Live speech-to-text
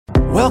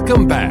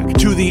Welcome back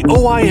to the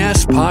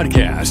OIS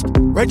Podcast.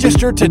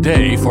 Register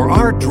today for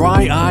our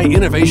Dry Eye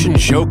Innovation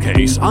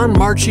Showcase on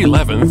March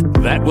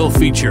 11th that will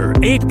feature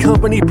 8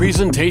 company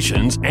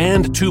presentations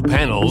and 2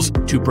 panels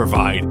to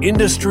provide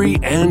industry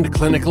and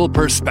clinical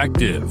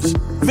perspectives.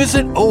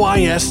 Visit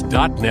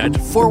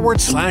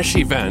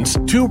ois.net/events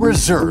to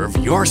reserve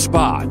your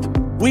spot.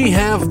 We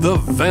have the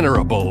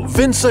venerable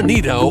Vince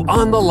Anito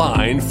on the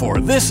line for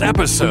this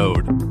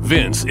episode.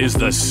 Vince is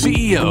the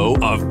CEO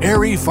of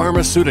Aerie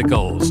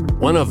Pharmaceuticals,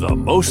 one of the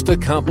most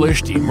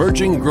accomplished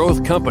emerging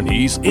growth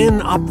companies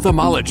in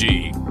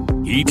ophthalmology.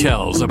 He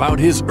tells about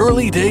his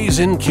early days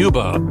in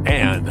Cuba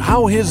and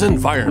how his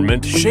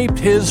environment shaped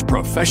his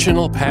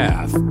professional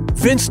path.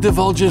 Vince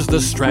divulges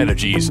the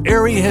strategies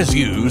Aerie has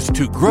used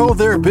to grow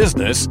their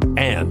business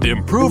and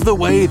improve the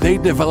way they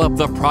develop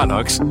the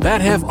products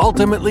that have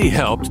ultimately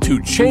helped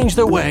to change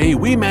the way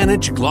we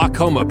manage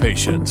glaucoma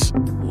patients.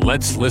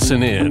 Let's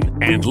listen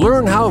in and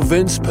learn how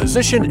Vince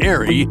positioned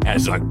Aerie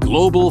as a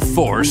global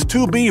force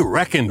to be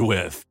reckoned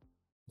with.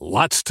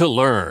 Lots to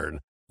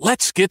learn.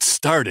 Let's get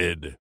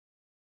started.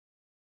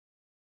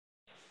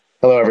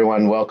 Hello,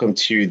 everyone. Welcome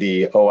to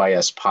the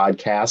OIS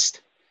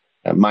Podcast.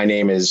 My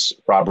name is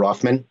Rob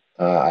Rothman.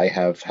 I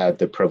have had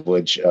the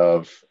privilege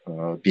of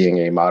being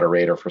a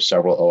moderator for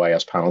several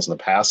OIS panels in the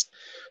past.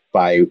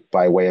 By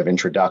way of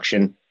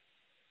introduction,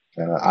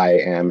 I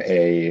am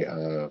a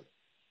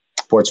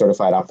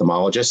board-certified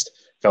ophthalmologist,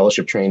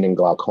 fellowship trained in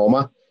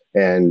glaucoma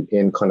and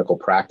in clinical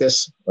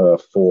practice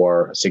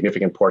for a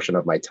significant portion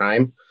of my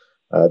time.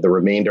 The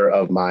remainder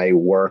of my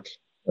work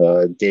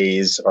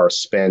days are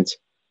spent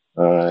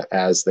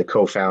as the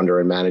co-founder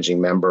and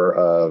managing member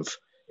of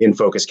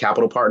InFocus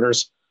Capital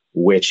Partners,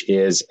 which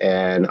is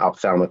an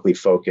ophthalmically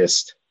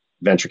focused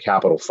venture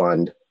capital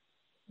fund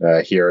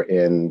here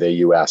in the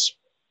U.S.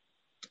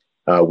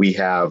 We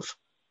have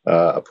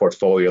a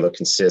portfolio that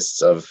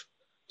consists of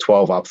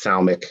 12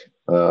 ophthalmic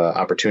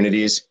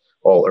opportunities,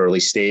 all early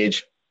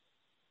stage.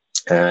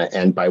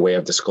 And by way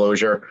of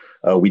disclosure,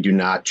 we do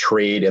not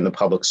trade in the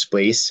public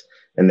space,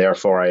 and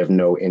therefore I have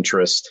no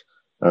interest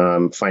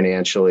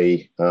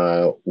financially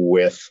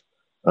with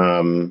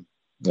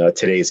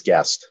today's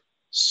guest.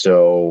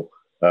 So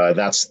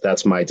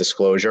that's my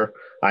disclosure.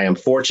 I am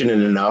fortunate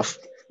enough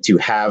to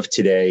have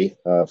today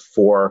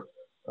for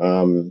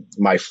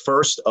my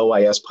first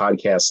OIS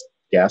podcast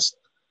guest,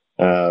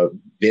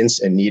 Vince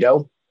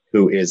Anito,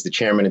 who is the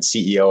chairman and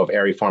CEO of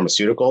Aerie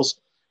Pharmaceuticals,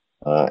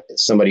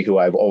 somebody who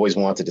I've always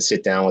wanted to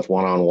sit down with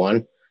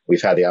one-on-one.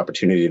 We've had the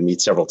opportunity to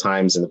meet several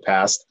times in the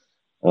past.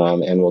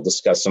 And we'll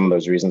discuss some of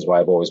those reasons why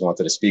I've always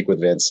wanted to speak with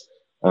Vince.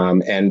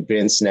 And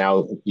Vince,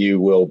 now you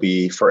will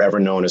be forever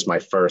known as my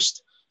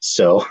first.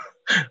 So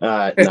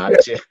not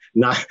to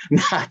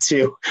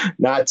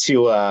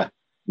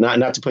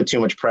put too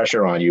much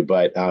pressure on you,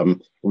 but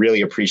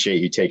really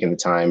appreciate you taking the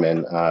time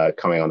and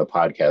coming on the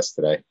podcast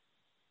today.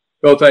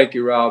 Well, thank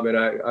you, Rob. And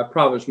I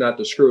promise not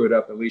to screw it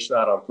up, at least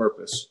not on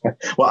purpose.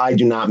 Well, I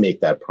do not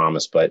make that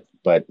promise, but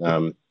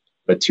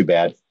too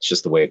bad. It's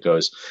just the way it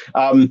goes.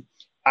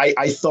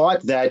 I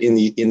thought that in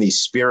the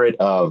spirit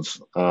of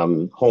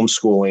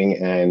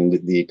homeschooling and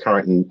the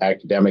current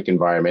academic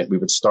environment, we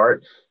would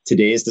start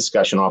today's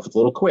discussion off with a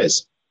little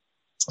quiz.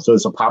 So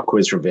it's a pop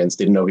quiz for Vince.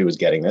 Didn't know he was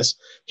getting this,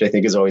 which I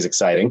think is always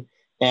exciting.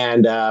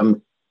 And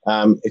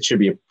it should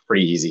be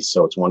pretty easy.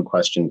 So it's one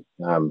question.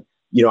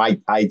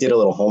 I did a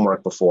little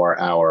homework before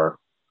our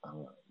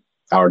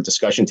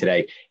discussion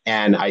today,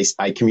 and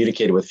I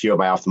communicated with a few of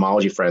my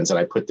ophthalmology friends, and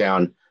I put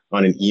down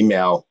on an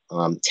email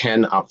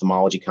 10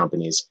 ophthalmology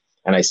companies.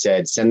 And I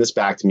said, send this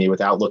back to me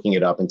without looking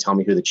it up and tell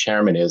me who the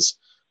chairman is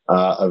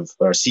or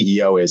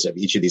CEO is of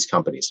each of these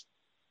companies,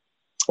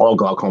 all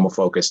glaucoma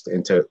focused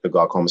into the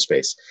glaucoma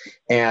space.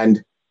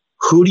 And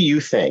who do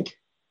you think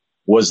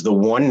was the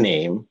one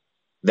name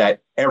that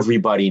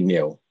everybody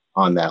knew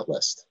on that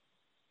list?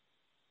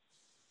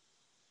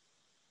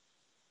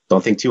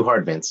 Don't think too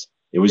hard, Vince.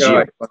 It was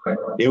you.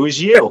 It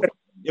was you.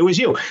 It was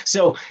you.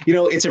 So,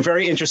 it's a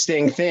very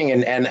interesting thing.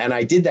 And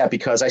I did that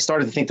because I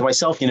started to think to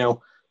myself,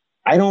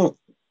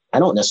 I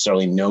don't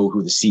necessarily know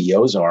who the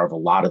CEOs are of a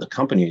lot of the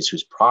companies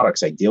whose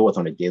products I deal with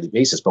on a daily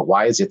basis, but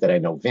why is it that I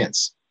know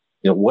Vince?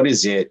 What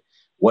is it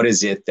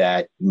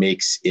that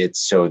makes it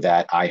so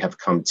that I have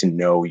come to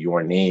know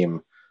your name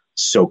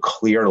so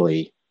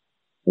clearly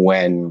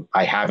when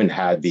I haven't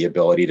had the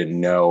ability to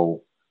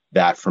know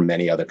that from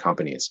many other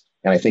companies?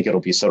 And I think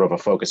it'll be sort of a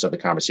focus of the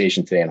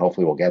conversation today, and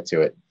hopefully we'll get to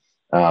it.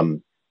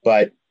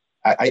 But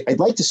I'd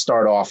like to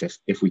start off,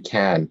 if we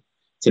can,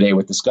 today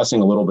with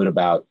discussing a little bit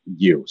about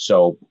you.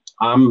 So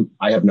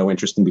I have no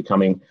interest in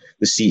becoming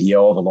the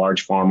CEO of a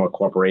large pharma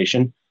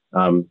corporation.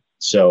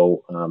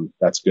 So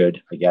that's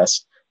good, I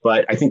guess.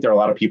 But I think there are a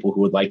lot of people who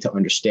would like to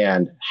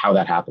understand how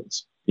that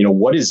happens.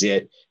 What is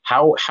it?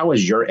 How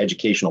has your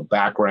educational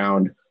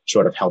background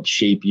sort of helped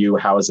shape you?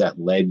 How has that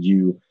led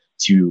you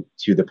to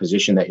the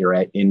position that you're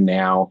in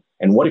now?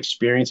 And what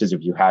experiences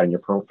have you had in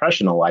your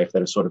professional life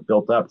that have sort of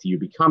built up to you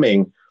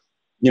becoming,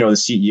 the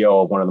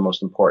CEO of one of the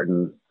most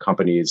important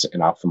companies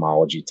in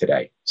ophthalmology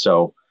today?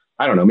 So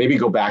I don't know, maybe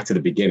go back to the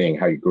beginning,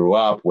 how you grew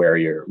up, where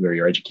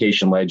your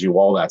education led you,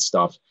 all that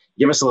stuff.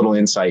 Give us a little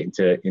insight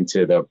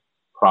into the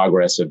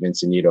progress of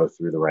Vincenito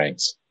through the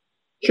ranks.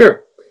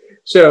 Sure.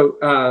 So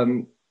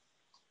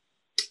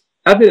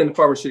I've been in the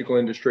pharmaceutical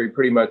industry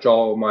pretty much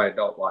all of my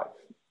adult life.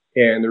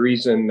 And the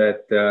reason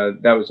that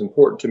that was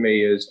important to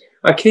me is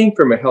I came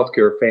from a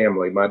healthcare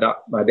family. My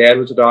dad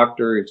was a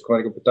doctor. He was a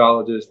clinical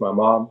pathologist. My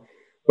mom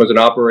was an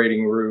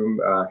operating room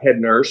head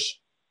nurse.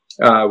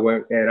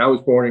 And I was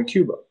born in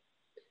Cuba.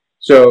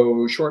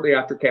 So shortly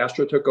after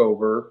Castro took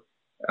over,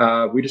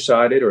 they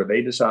decided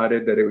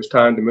that it was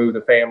time to move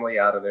the family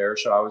out of there.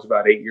 So I was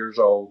about 8 years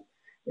old,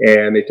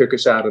 and they took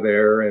us out of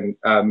there and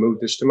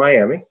moved us to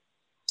Miami.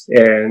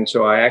 And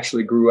so I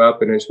actually grew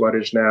up in what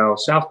is now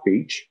South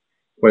Beach,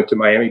 went to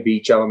Miami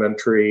Beach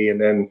Elementary,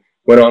 and then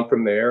went on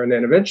from there. And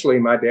then eventually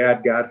my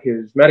dad got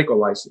his medical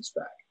license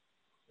back.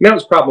 And that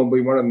was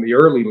probably one of the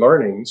early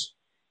learnings,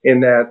 in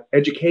that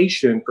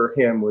education for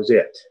him was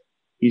it.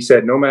 He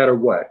said, no matter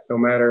what, no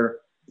matter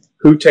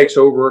who takes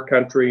over a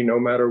country, no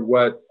matter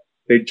what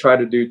they try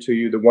to do to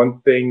you, the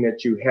one thing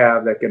that you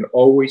have that can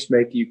always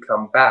make you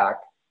come back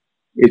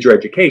is your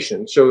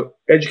education. So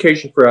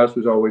education for us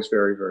was always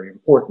very, very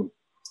important.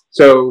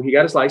 So he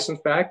got his license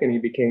back, and he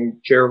became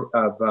chair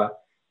of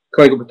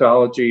clinical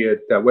pathology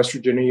at West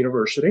Virginia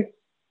University.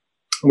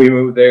 We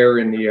moved there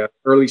in the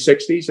early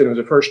 60s, and it was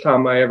the first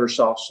time I ever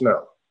saw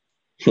snow.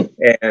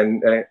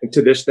 And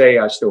to this day,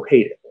 I still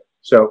hate it.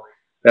 So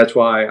that's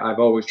why I've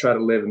always tried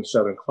to live in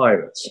southern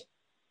climates.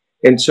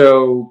 And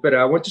so, but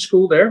I went to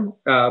school there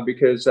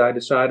because I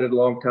decided a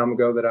long time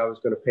ago that I was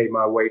going to pay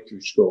my way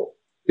through school.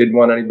 Didn't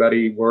want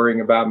anybody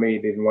worrying about me.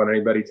 Didn't want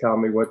anybody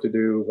telling me what to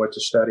do, what to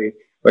study,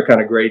 what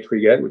kind of grades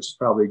we get, which is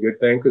probably a good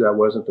thing because I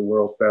wasn't the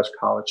world's best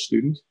college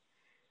student.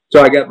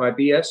 So I got my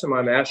BS and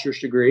my master's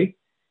degree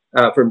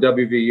from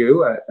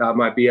WVU.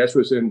 My BS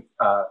was in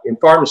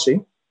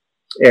pharmacy,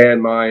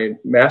 and my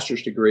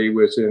master's degree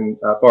was in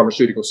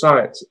pharmaceutical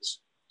sciences.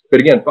 But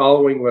again,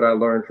 following what I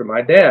learned from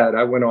my dad,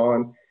 I went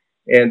on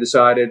and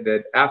decided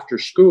that after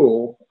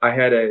school, I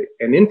had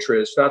an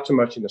interest, not so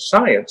much in the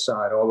science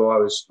side, although I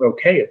was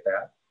okay at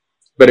that,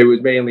 but it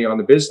was mainly on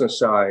the business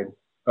side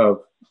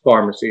of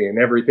pharmacy and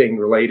everything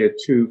related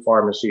to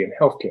pharmacy and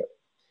healthcare.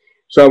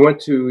 So I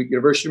went to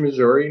University of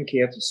Missouri in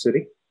Kansas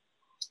City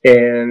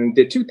and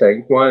did two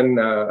things. One,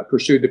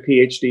 pursued the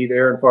PhD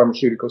there in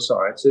pharmaceutical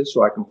sciences,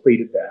 so I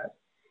completed that.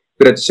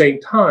 But at the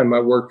same time, I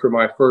worked for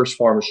my first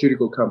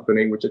pharmaceutical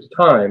company, which at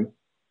the time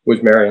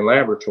was Marion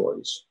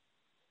Laboratories.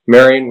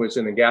 Marion was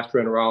in the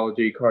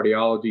gastroenterology,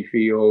 cardiology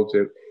fields.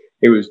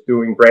 It was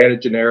doing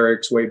branded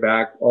generics way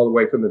back, all the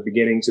way from the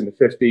beginnings in the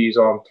 50s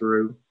on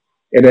through.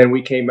 And then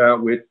we came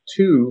out with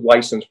two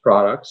licensed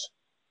products.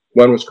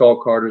 One was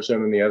called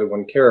Cardizem and the other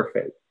one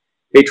Carafate.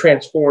 They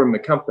transformed the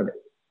company.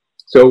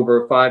 So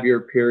over a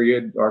 5-year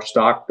period, our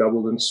stock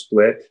doubled and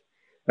split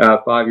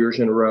 5 years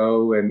in a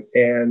row.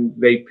 And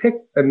they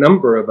picked a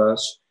number of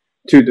us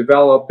to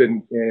develop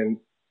in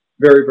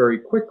very, very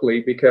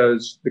quickly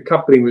because the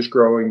company was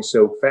growing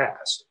so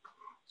fast.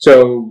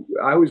 So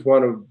I was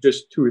one of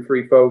just 2 or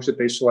 3 folks that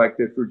they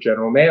selected for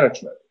general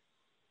management.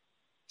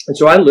 And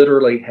so I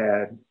literally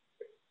had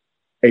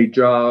a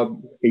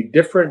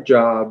different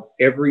job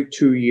every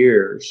 2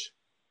 years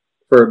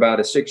for about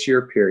a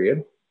 6-year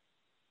period.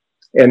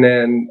 And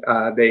then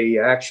they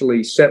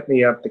actually sent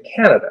me up to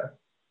Canada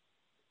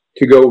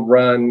to go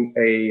run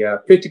a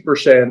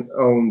 50%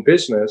 owned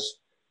business,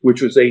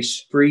 which was a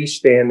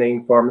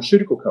freestanding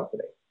pharmaceutical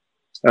company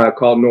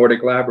called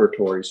Nordic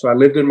Laboratories. So I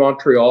lived in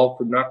Montreal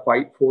for not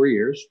quite 4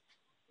 years,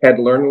 had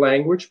to learn the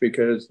language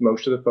because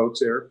most of the folks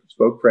there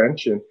spoke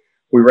French, and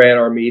we ran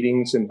our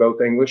meetings in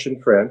both English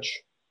and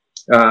French.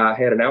 I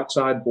had an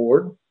outside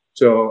board.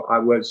 So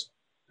that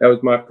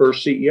was my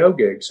first CEO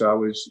gig. So I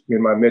was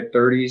in my mid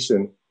 30s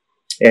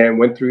and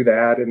went through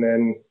that. And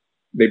then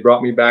they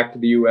brought me back to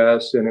the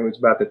US, and it was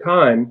about the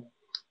time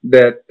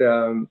that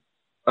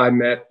I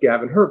met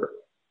Gavin Herbert.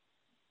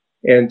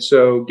 And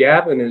so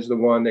Gavin is the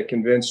one that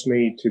convinced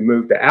me to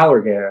move to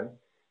Allergan.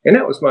 And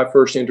that was my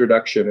first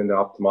introduction into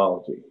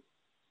ophthalmology.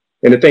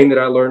 And the thing that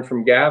I learned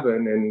from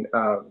Gavin, and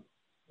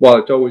while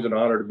it's always an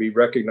honor to be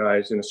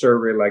recognized in a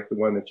survey like the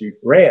one that you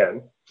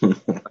ran,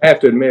 I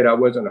have to admit I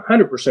wasn't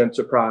 100%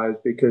 surprised,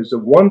 because the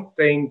one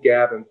thing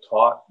Gavin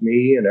taught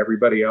me and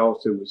everybody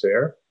else who was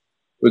there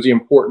was the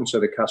importance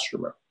of the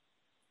customer.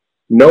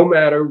 No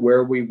matter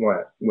where we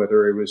went,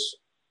 whether it was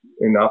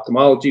in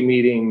ophthalmology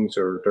meetings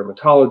or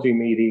dermatology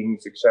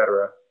meetings,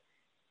 etc.,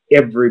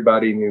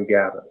 everybody knew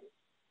Gavin.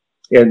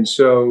 And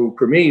so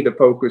for me, the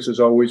focus has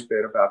always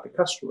been about the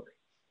customer.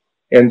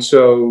 And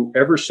so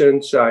ever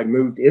since I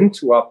moved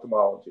into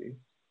ophthalmology,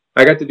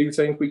 I got to do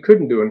things we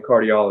couldn't do in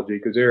cardiology,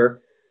 because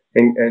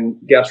and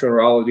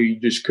gastroenterology, you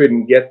just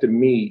couldn't get to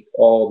meet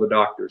all the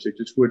doctors. It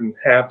just wouldn't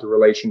have the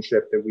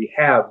relationship that we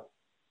have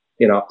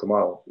in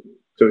ophthalmology.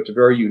 So it's a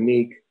very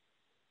unique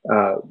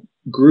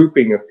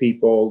grouping of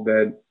people,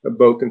 that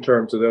both in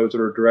terms of those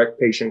that are direct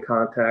patient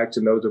contacts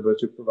and those of us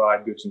who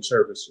provide goods and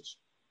services.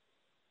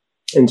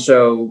 And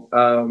so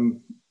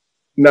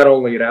not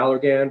only at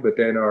Allergan, but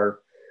then our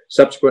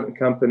subsequent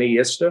company,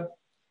 ISTA.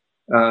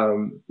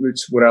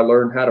 It's when I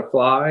learned how to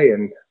fly,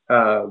 and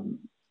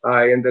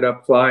I ended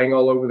up flying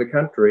all over the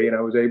country, and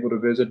I was able to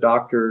visit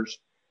doctors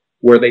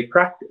where they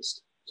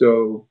practiced.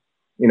 So,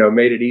 it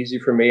made it easy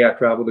for me. I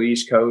traveled to the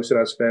East Coast, and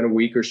I spent a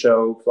week or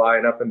so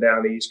flying up and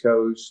down the East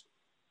Coast,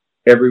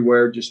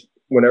 everywhere. Just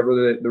whenever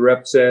the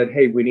rep said,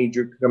 "Hey, we need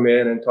you to come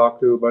in and talk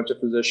to a bunch of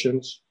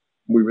physicians,"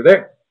 we were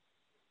there.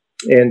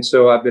 And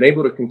so I've been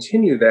able to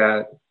continue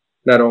that,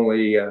 not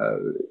only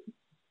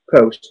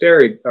post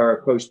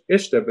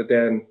ISTA, but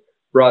then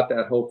brought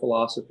that whole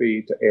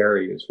philosophy to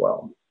ARI as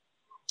well.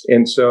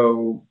 And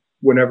so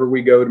whenever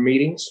we go to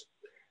meetings,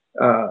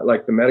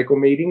 like the medical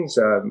meetings,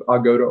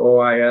 I'll go to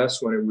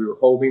OIS when we were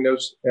holding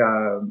those,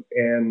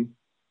 and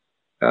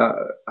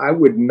I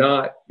would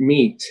not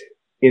meet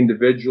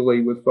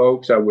individually with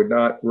folks. I would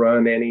not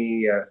run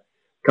any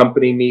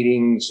company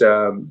meetings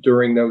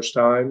during those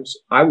times.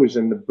 I was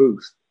in the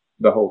booth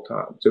the whole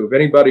time. So if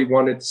anybody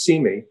wanted to see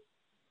me,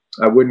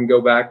 I wouldn't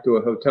go back to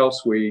a hotel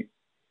suite.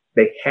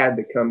 They had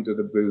to come to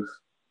the booth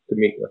to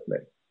meet with me.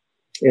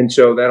 And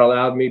so that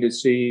allowed me to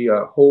see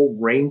a whole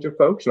range of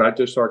folks, not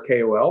just our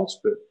KOLs,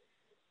 but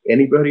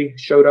anybody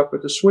showed up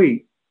at the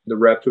suite, the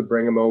reps would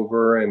bring them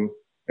over, and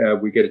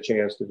we get a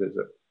chance to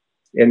visit.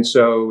 And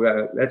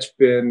so that's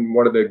been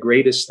one of the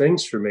greatest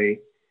things for me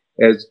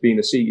as being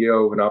a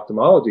CEO of an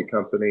ophthalmology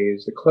company,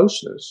 is the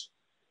closeness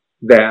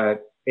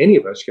that any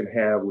of us can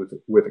have with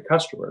the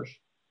customers.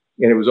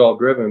 And it was all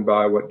driven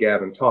by what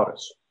Gavin taught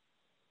us.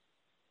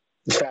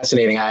 It's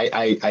fascinating.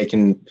 I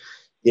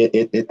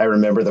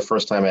remember the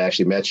first time I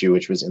actually met you,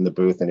 which was in the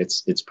booth, and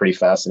it's pretty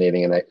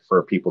fascinating. And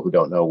for people who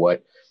don't know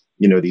what,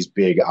 these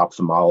big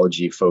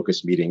ophthalmology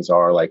focused meetings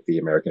are, like the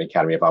American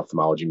Academy of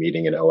Ophthalmology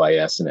meeting and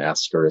OIS and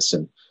ASCRS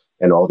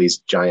and all these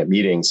giant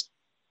meetings,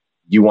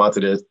 you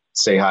wanted to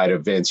say hi to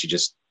Vince, you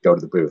just go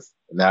to the booth.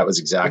 And that was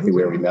exactly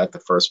where we met the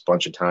first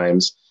bunch of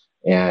times.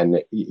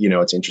 And,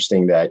 it's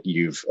interesting that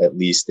you've, at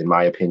least in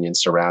my opinion,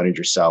 surrounded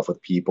yourself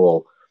with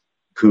people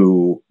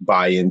who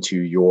buy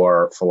into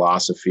your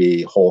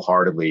philosophy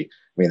wholeheartedly.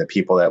 I mean, the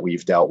people that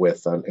we've dealt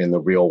with in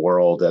the real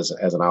world as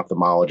an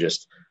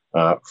ophthalmologist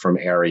from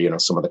ARI,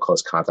 some of the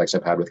close contacts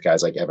I've had with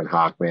guys like Evan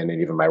Hockman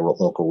and even my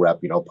local rep,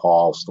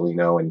 Paul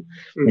Stelino, and,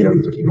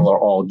 these people are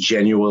all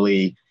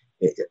genuinely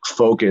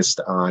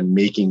focused on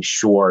making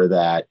sure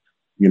that,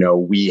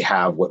 we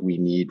have what we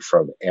need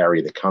from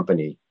ARI, the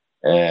company.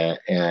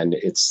 And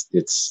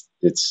it's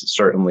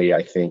certainly,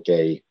 I think,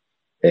 a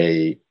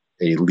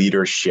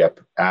leadership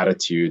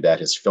attitude that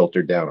has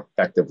filtered down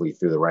effectively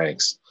through the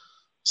ranks.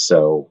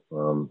 So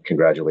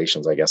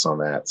congratulations, I guess, on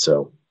that.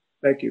 So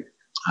thank you.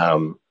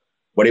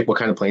 What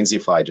kind of planes do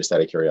you fly, just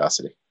out of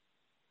curiosity?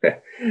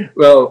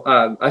 Well,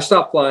 I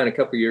stopped flying a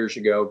couple of years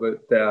ago,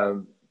 but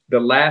the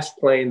last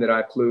plane that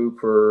I flew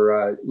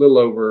for a little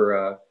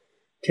over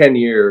 10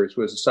 years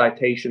was a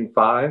Citation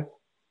 5.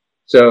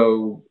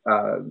 So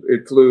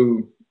it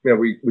flew,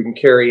 we can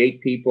carry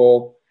 8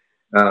 people.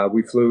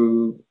 We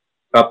flew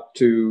up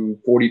to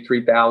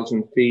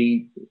 43,000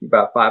 feet,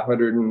 about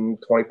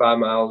 525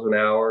 miles an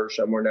hour,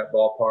 somewhere in that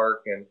ballpark.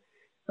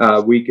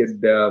 And we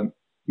could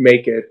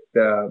make it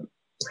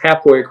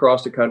halfway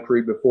across the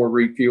country before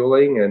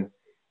refueling, and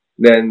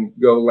then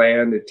go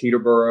land at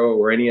Teterboro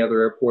or any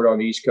other airport on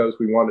the East Coast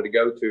we wanted to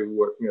go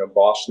to,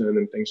 Boston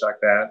and things like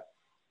that.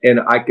 And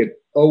I could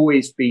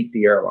always beat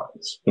the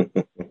airlines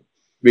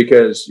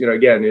because,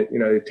 again,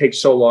 it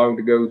takes so long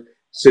to go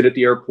sit at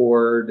the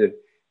airport and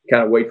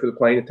kind of wait for the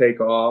plane to take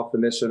off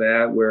and this and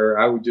that, where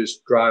I would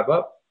just drive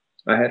up.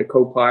 I had a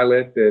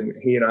co-pilot, and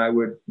he and I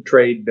would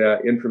trade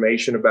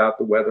information about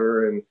the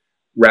weather and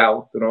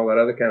route and all that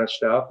other kind of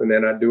stuff. And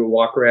then I'd do a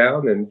walk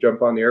around and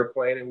jump on the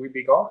airplane, and we'd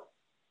be gone.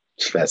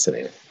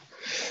 Fascinating.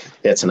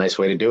 Yeah, it's a nice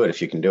way to do it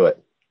if you can do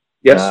it.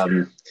 Yes.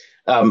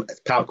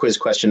 Pop quiz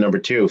question number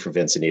 2 for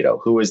Vince Anito.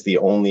 Who is the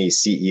only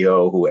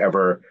CEO who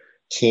ever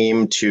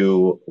came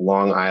to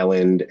Long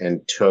Island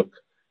and took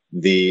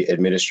the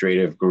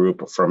administrative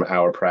group from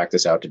our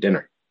practice out to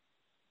dinner?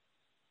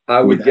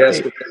 I would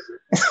guess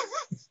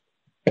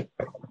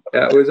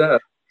that was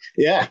us.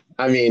 Yeah.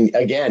 I mean,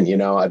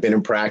 again, I've been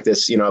in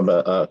practice,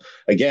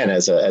 again,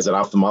 as an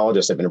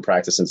ophthalmologist, I've been in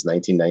practice since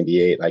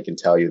 1998. And I can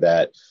tell you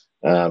that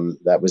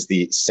that was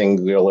the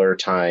singular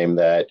time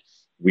that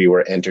we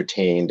were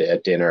entertained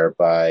at dinner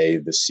by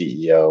the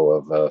CEO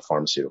of a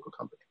pharmaceutical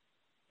company.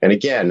 And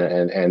again,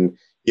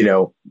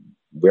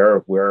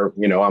 we're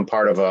I'm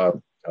part of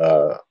a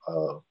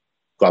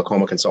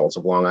Glaucoma Consultants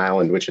of Long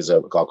Island, which is a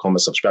glaucoma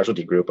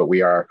subspecialty group, but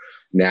we are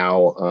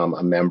now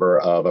a member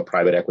of a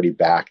private equity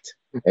backed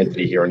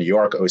entity here in New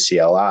York,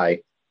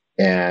 OCLI.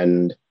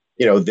 And,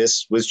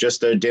 this was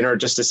just a dinner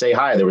just to say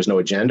hi. There was no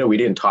agenda. We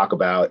didn't talk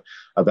about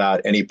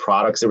any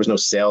products. There was no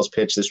sales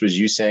pitch. This was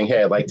you saying,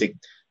 hey, I'd like to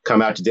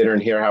come out to dinner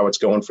and hear how it's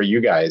going for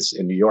you guys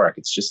in New York.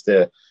 It's just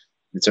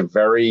it's a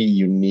very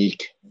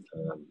unique,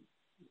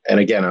 and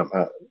again,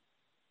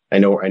 I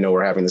know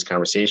we're having this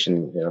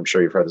conversation, and I'm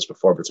sure you've heard this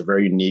before, but it's a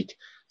very unique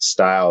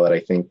style that I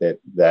think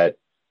that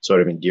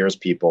sort of endears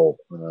people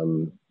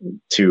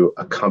to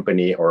a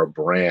company or a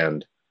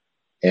brand.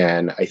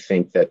 And I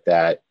think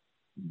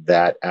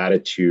that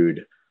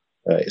attitude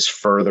is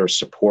further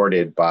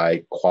supported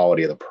by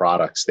quality of the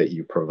products that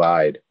you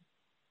provide.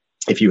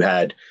 If you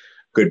had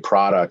good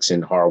products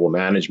and horrible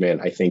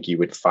management, I think you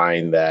would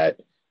find that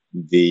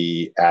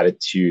the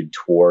attitude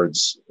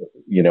towards,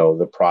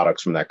 the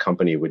products from that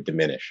company would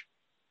diminish.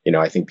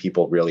 I think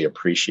people really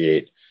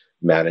appreciate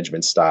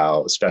management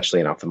style, especially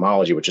in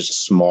ophthalmology, which is a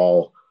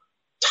small,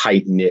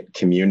 tight-knit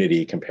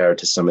community compared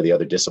to some of the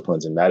other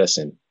disciplines in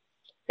medicine.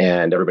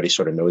 And everybody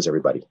sort of knows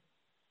everybody.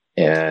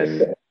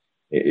 And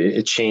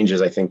it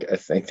changes, I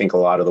think a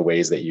lot of the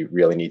ways that you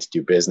really need to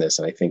do business.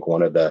 And I think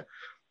one of the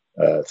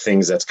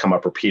things that's come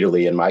up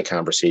repeatedly in my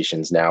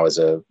conversations now as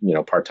a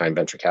part-time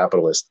venture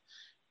capitalist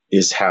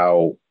is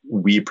how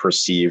we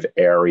perceive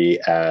ARI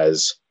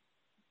as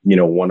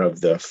one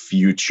of the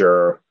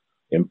future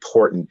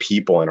important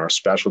people in our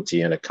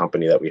specialty, and a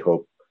company that we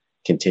hope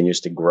continues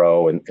to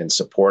grow and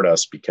support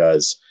us,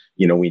 because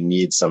we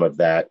need some of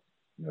that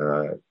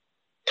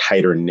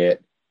tighter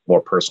knit,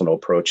 more personal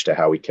approach to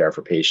how we care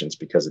for patients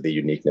because of the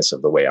uniqueness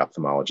of the way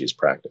ophthalmology is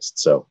practiced.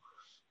 So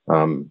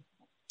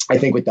I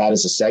think with that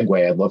as a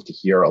segue, I'd love to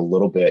hear a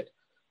little bit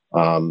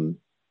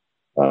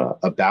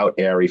about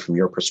ARI from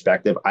your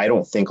perspective. I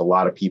don't think a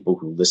lot of people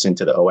who listen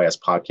to the OIS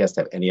podcast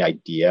have any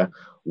idea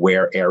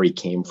where ARI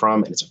came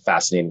from. And it's a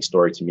fascinating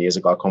story to me as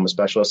a glaucoma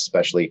specialist,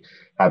 especially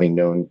having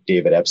known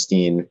David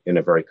Epstein in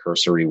a very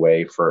cursory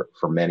way for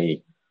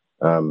many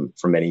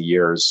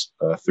years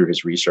through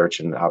his research.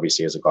 And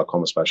obviously as a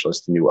glaucoma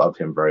specialist, knew of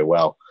him very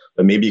well.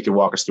 But maybe you could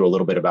walk us through a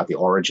little bit about the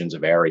origins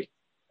of ARI.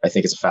 I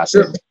think it's a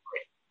fascinating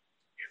story.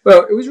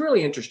 Well, it was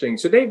really interesting.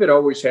 So David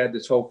always had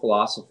this whole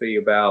philosophy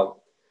about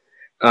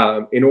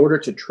in order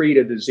to treat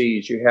a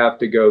disease, you have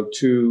to go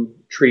to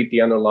treat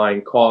the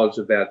underlying cause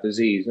of that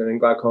disease. And in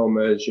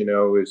glaucoma, as you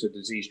know, is a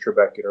disease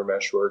trabecular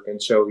meshwork.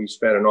 And so he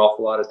spent an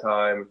awful lot of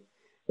time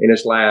in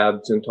his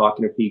labs and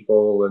talking to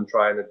people and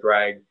trying to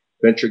drag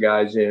venture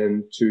guys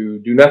in to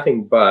do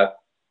nothing but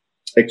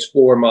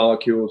explore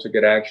molecules that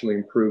could actually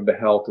improve the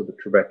health of the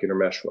trabecular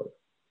meshwork.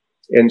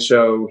 And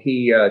so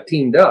he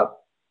teamed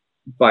up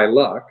by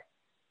luck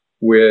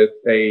with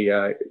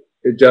a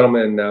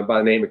gentleman by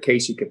the name of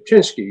Casey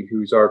Kopczynski,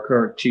 who's our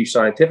current chief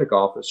scientific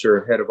officer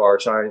and head of our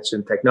science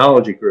and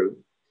technology group.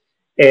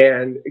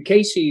 And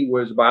Casey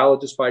was a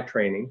biologist by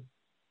training,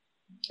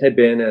 had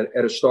been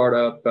at a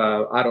startup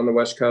out on the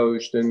West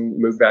Coast and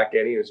moved back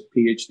in. He was a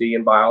PhD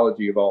in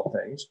biology of all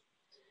things.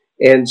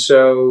 And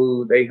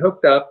so they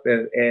hooked up,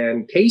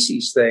 and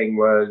Casey's thing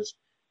was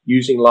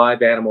using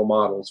live animal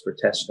models for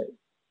testing,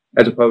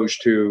 as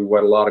opposed to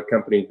what a lot of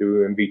companies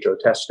do in vitro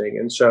testing.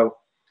 And so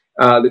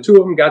the two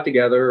of them got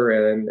together,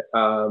 and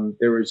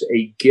there was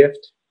a gift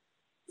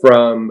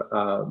from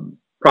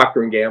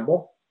Procter &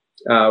 Gamble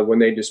when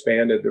they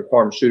disbanded their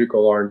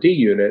pharmaceutical R&D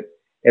unit,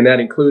 and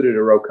that included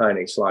a Rho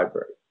kinase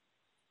library.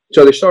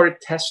 So they started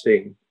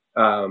testing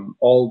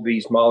all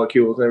these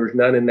molecules. There was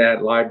none in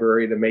that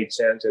library that made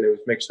sense, and it was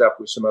mixed up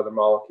with some other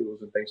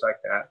molecules and things like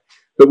that.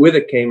 But with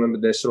it came a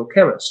medicinal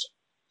chemist.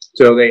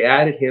 So they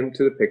added him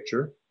to the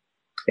picture.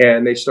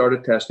 And they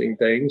started testing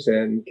things,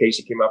 and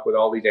Casey came up with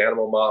all these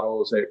animal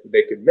models that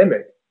they could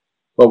mimic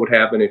what would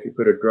happen if you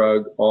put a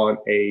drug on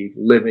a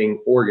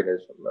living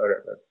organism,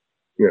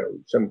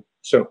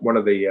 one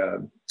of the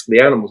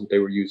animals that they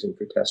were using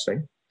for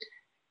testing.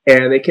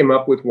 And they came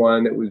up with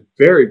one that was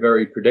very,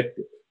 very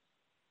predictive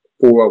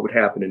for what would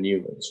happen in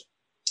humans.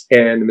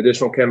 And the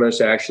medicinal chemist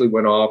actually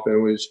went off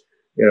and was,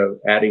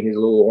 adding his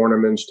little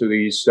ornaments to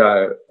these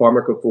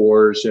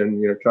pharmacophores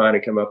and, trying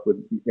to come up with,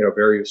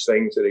 various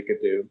things that it could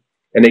do.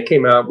 And they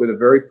came out with a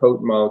very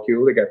potent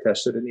molecule. They got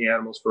tested in the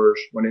animals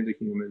first, went into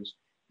humans,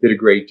 did a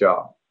great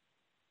job.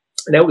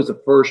 And that was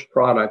the first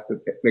product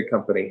that the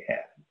company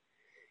had.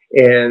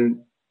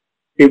 And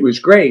it was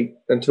great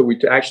until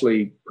we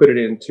actually put it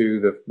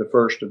into the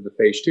first of the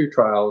phase 2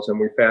 trials. And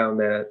we found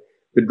that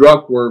the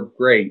drug worked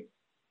great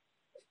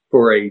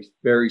for a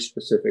very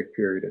specific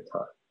period of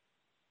time.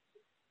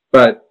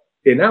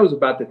 And that was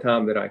about the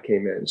time that I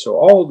came in. So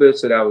all of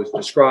this that I was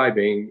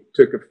describing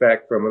took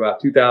effect from about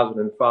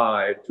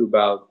 2005 to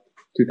about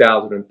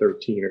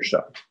 2013 or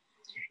so.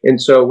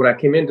 And so when I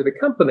came into the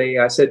company,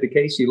 I said to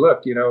Casey,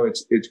 look,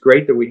 it's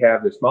great that we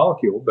have this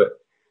molecule, but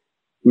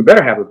we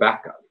better have a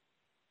backup.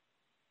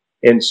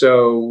 And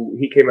so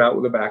he came out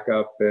with a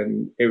backup,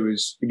 and it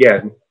was,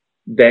 again,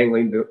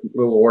 dangling the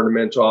little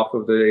ornaments off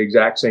of the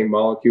exact same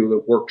molecule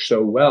that worked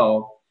so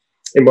well.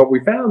 And what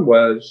we found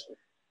was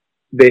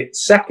the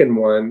second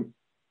one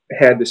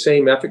had the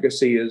same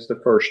efficacy as the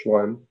first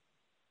one,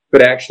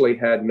 but actually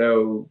had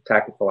no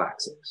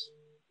tachyphylaxis.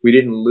 We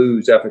didn't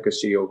lose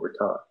efficacy over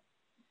time.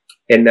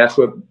 And that's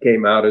what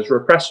came out as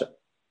Repressa.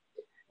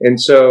 And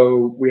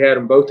so we had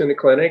them both in the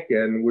clinic,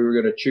 and we were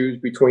going to choose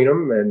between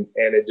them. And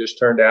it just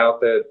turned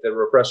out that the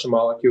Repressa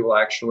molecule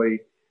actually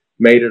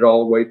made it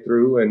all the way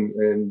through.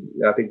 And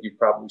I think you've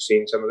probably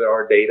seen some of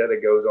our data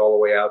that goes all the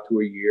way out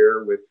to a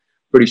year with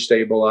pretty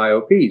stable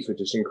IOPs,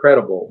 which is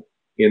incredible.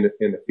 in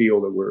the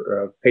field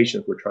that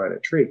patients we're trying to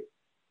treat.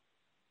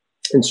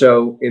 And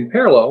so in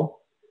parallel,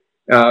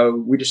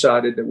 we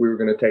decided that we were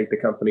going to take the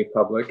company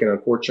public. And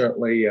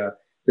unfortunately,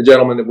 the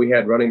gentleman that we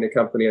had running the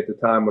company at the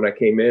time when I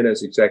came in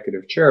as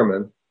executive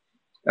chairman,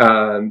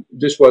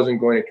 just wasn't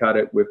going to cut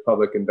it with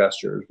public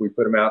investors. We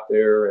put him out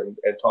there and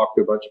talked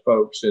to a bunch of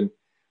folks. And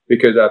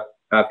because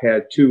I've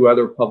had two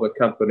other public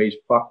companies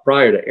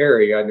prior to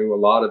Aerie, I knew a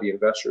lot of the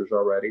investors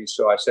already.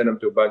 So I sent them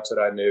to a bunch that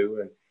I knew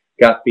and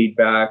got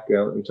feedback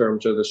in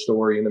terms of the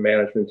story and the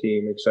management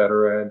team, et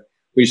cetera. And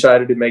we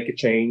decided to make a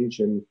change.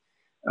 And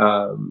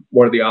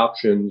one of the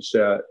options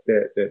that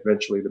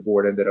eventually the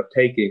board ended up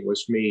taking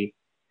was me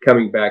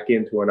coming back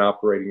into an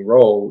operating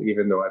role,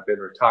 even though I've been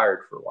retired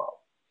for a while.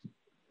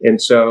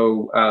 And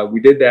so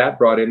we did that,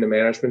 brought in the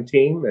management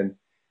team. And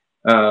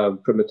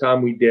from the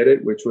time we did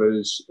it, which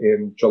was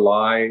in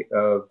July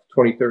of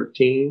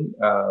 2013,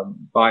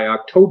 by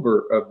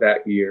October of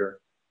that year,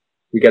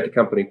 we got the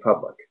company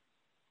public.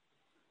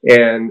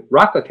 And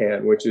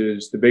Rocklatan, which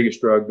is the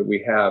biggest drug that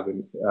we have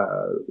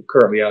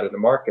currently out in the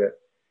market,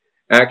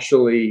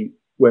 actually,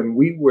 when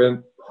we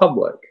went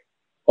public,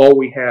 all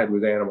we had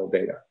was animal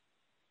data.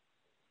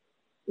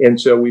 And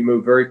so we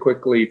moved very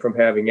quickly from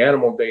having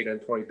animal data in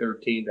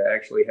 2013 to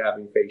actually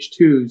having phase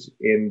 2s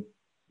in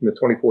the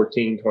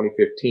 2014,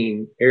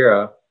 2015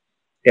 era.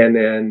 And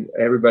then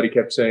everybody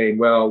kept saying,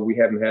 well, we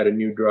haven't had a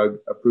new drug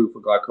approved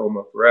for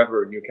glaucoma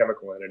forever, a new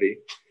chemical entity,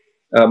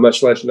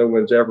 much less no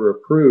one's ever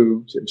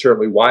approved. And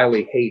certainly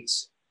Wiley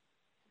hates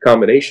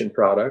combination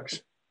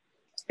products.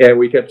 And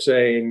we kept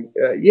saying,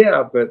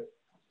 yeah, but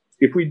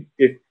if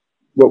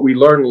what we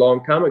learned a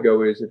long time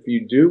ago is if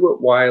you do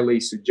what Wiley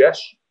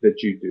suggests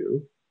that you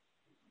do,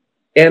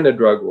 and the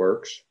drug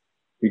works,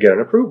 you get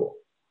an approval.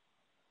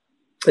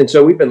 And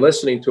so we've been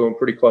listening to them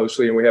pretty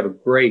closely, and we have a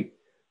great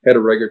head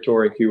of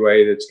regulatory and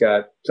QA that's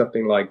got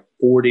something like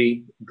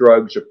 40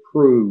 drugs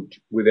approved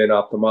within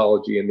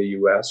ophthalmology in the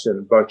US and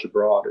a bunch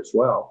abroad as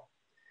well.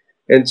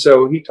 And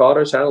so he taught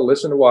us how to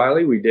listen to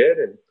Wiley. We did.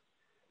 And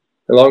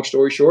long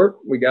story short,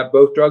 we got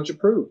both drugs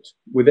approved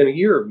within a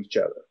year of each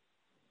other.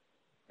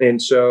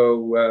 And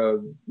so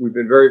we've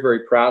been very,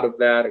 very proud of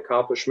that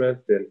accomplishment.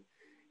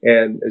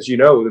 And as you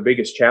know, the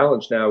biggest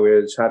challenge now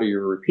is how do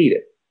you repeat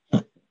it?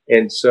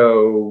 And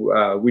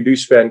so we do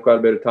spend quite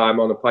a bit of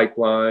time on the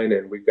pipeline,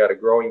 and we've got a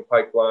growing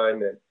pipeline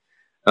that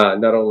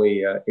not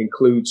only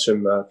includes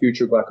some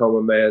future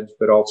glaucoma meds,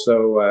 but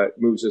also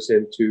moves us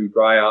into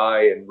dry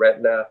eye and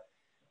retina.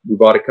 We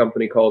bought a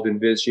company called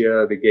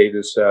Envisia that gave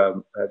us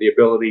the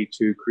ability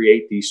to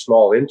create these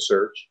small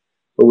inserts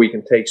where we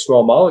can take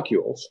small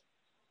molecules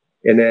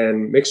and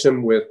then mix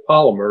them with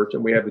polymers.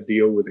 And we have a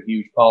deal with a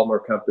huge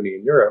polymer company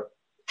in Europe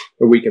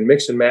where we can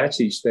mix and match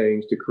these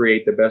things to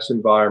create the best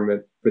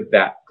environment for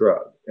that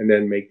drug and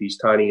then make these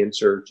tiny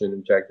inserts and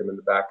inject them in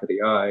the back of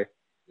the eye.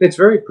 It's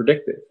very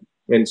predictive.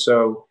 And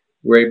so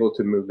we're able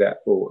to move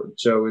that forward.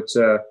 So it's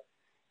been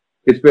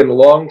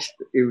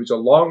it was a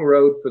long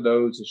road for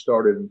those that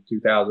started in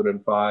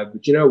 2005.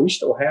 But, you know, we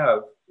still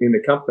have in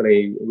the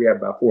company, we have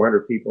about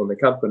 400 people in the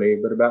company,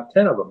 but about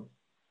 10 of them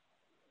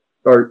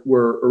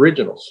were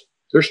originals.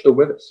 They're still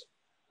with us.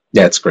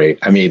 Yeah, it's great.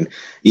 I mean,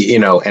 you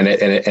know, and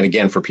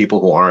again, for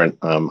people who aren't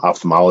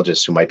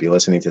ophthalmologists who might be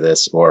listening to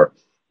this, or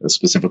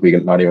specifically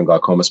not even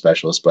glaucoma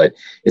specialists, but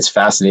it's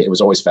fascinating. It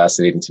was always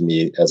fascinating to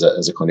me as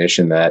a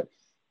clinician that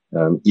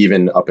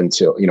even up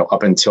until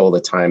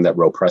the time that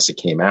Rhopressa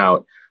came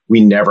out,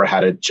 we never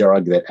had a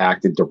drug that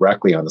acted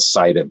directly on the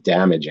site of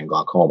damage in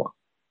glaucoma.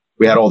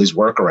 We had all these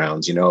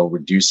workarounds, you know,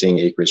 reducing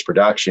aqueous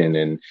production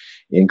and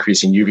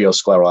increasing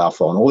uveoscleral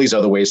outflow and all these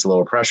other ways to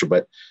lower pressure.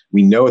 But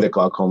we know that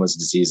glaucoma is a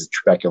disease of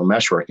trabecular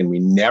meshwork, and we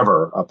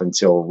never, up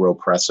until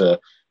Rhopressa,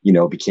 you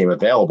know, became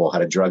available,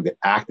 had a drug that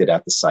acted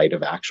at the site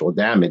of actual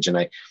damage. And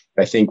I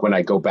think when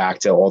I go back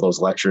to all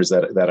those lectures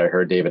that I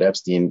heard David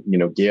Epstein, you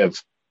know,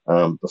 give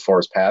before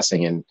his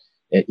passing, and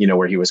you know,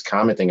 where he was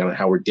commenting on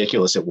how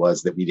ridiculous it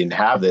was that we didn't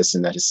have this,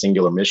 and that his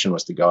singular mission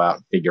was to go out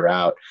and figure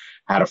out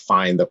how to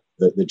find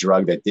the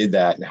drug that did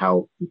that, and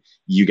how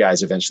you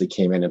guys eventually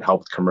came in and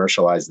helped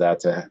commercialize that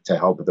to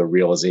help with the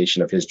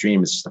realization of his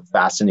dream. Is just a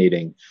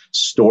fascinating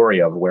story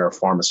of where a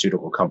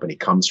pharmaceutical company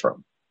comes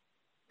from.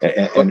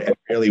 And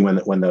really when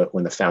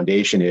the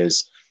foundation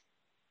is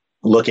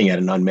looking at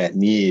an unmet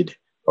need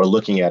or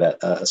looking at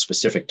a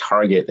specific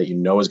target that you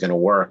know is going to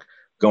work,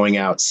 going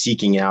out,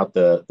 seeking out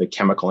the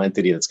chemical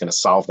entity that's going to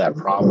solve that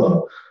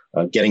problem,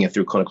 getting it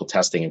through clinical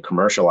testing and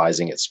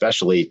commercializing it,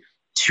 especially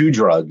two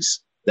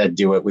drugs that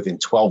do it within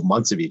 12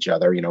 months of each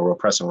other, you know,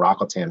 Rhopressa and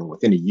Rocklatan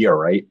within a year,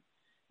 right?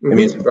 Mm-hmm. I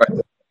mean,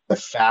 it's a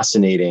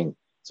fascinating,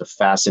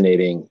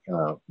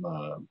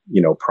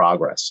 you know,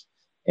 progress.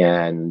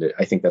 And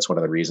I think that's one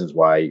of the reasons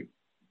why,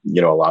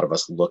 you know, a lot of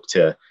us look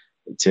to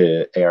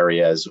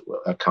Aerie as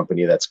a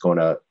company that's going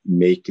to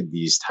make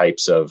these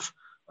types of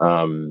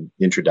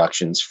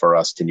introductions for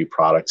us to new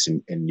products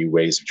and new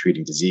ways of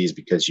treating disease,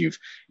 because you've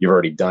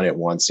already done it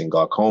once in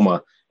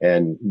glaucoma,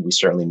 and we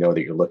certainly know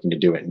that you're looking to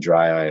do it in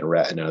dry eye and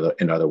retina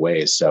and other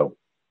ways. So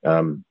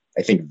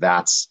I think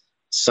that's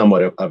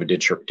somewhat of a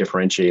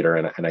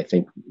differentiator. And I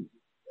think,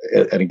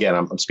 and again,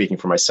 I'm speaking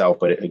for myself,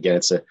 but again,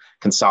 it's a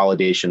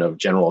consolidation of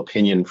general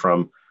opinion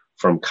from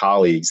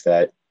colleagues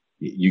that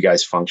you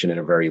guys function in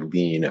a very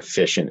lean,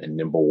 efficient, and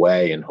nimble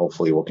way. And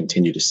hopefully we'll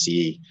continue to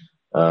see,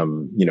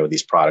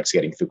 these products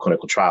getting through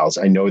clinical trials.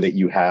 I know that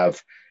you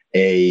have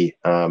a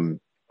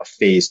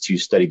phase 2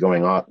 study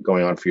going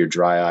on for your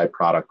dry eye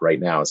product right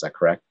now. Is that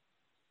correct?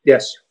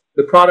 Yes.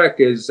 The product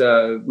is,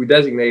 we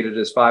designated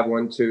as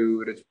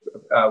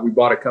 512. We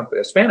bought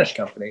a Spanish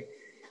company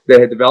that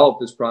had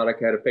developed this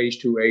product, had a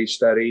phase 2A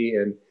study,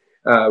 and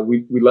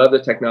we love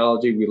the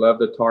technology. We love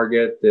the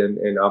target,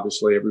 and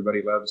obviously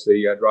everybody loves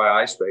the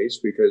dry eye space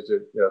because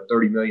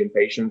 30 million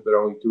patients, but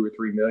only 2 or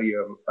 3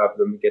 million of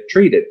them get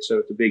treated. So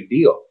it's a big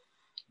deal.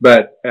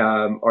 But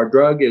our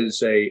drug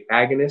is a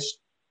agonist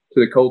to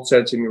the cold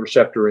sensing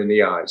receptor in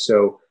the eye.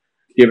 So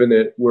given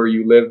that where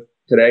you live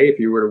today, if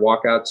you were to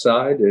walk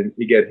outside and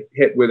you get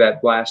hit with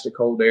that blast of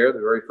cold air, the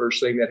very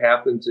first thing that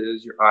happens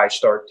is your eyes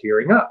start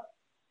tearing up.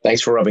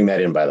 Thanks for rubbing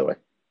that in, by the way.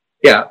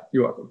 Yeah,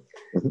 you're welcome.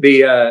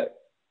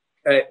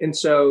 And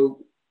so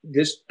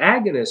this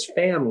agonist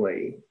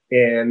family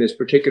and this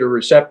particular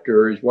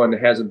receptor is one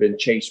that hasn't been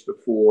chased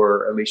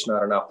before, at least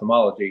not in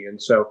ophthalmology.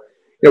 And so,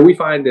 we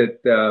find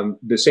that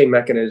the same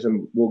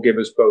mechanism will give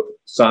us both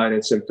sign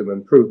and symptom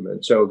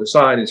improvement. So the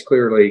sign is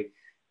clearly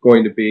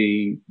going to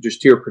be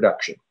just tear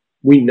production.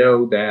 We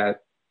know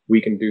that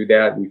we can do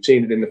that. We've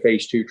seen it in the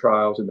phase 2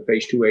 trials, in the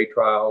phase 2A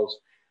trials.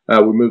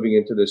 We're moving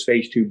into this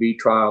phase 2B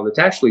trial that's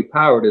actually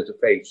powered as a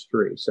phase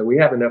 3. So we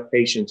have enough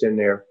patients in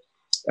there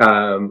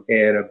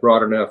and a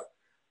broad enough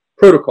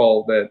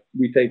protocol that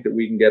we think that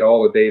we can get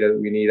all the data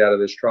that we need out of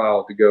this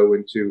trial to go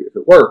into, if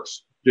it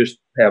works, just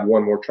have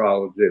one more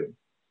trial to do.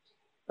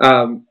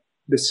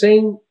 The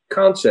same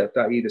concept,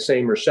 i.e. the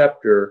same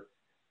receptor,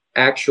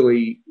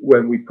 actually,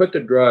 when we put the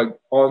drug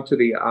onto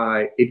the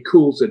eye, it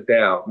cools it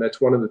down.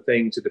 That's one of the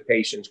things that the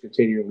patients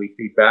continually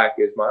feedback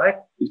is,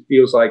 it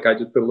feels like I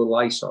just put a little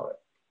ice on it.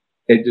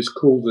 It just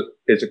cools it.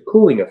 It's a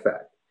cooling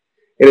effect.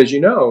 And as you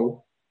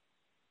know,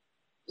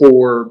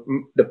 for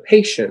the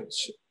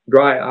patients,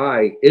 dry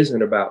eye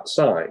isn't about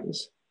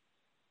signs.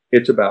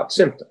 It's about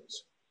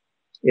symptoms.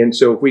 And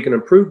so if we can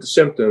improve the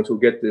symptoms, we'll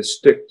get this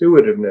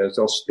stick-to-itiveness.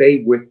 They'll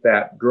stay with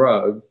that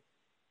drug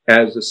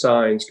as the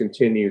signs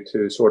continue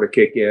to sort of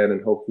kick in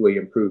and hopefully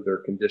improve their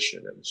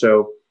condition. And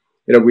so,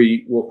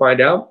 we will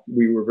find out.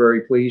 We were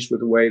very pleased with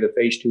the way the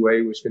phase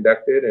 2A was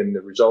conducted and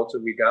the results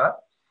that we got.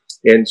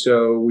 And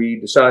so we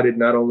decided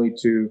not only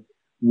to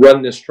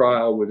run this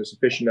trial with a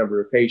sufficient number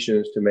of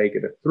patients to make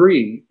it a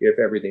 3 if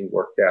everything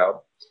worked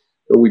out,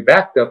 but we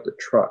backed up the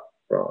truck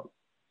from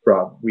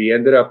Rob. We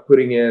ended up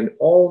putting in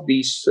all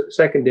these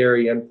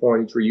secondary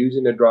endpoints. We're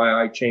using the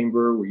dry eye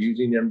chamber. We're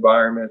using the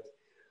environment.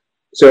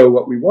 So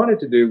what we wanted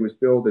to do was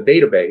build a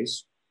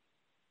database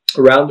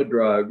around the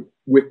drug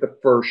with the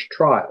first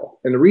trial.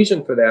 And the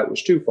reason for that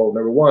was twofold.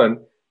 Number one,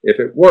 if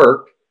it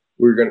worked,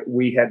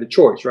 we had the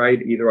choice,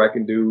 right? Either I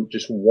can do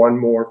just one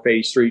more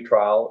phase 3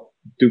 trial,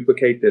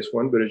 duplicate this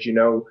one. But as you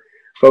know,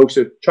 folks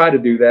have tried to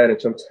do that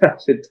and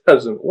sometimes it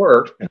doesn't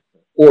work.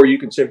 Or you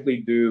can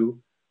simply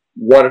do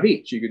one of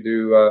each. You could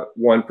do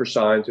one for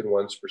signs and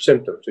one for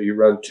symptoms. So you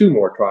run 2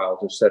 more trials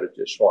instead of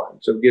just one.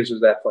 So it gives us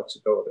that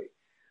flexibility.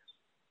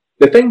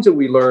 The things that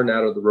we learned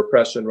out of the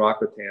Rhopressa and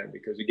Rocklatan,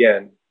 because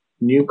again,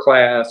 new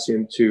class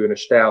into an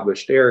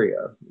established area,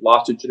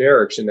 lots of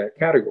generics in that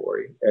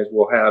category, as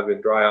we'll have in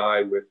dry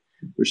eye with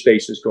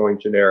Restasis going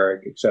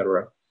generic, et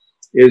cetera,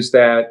 is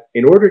that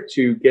in order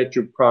to get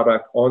your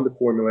product on the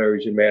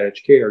formularies in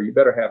managed care, you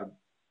better have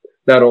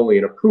not only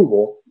an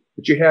approval,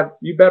 but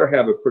you better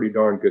have a pretty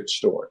darn good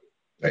story.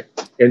 Right.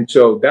 And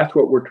so that's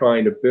what we're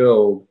trying to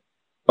build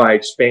by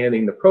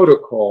expanding the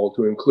protocol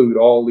to include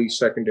all these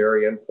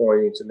secondary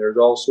endpoints. And there's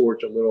all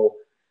sorts of little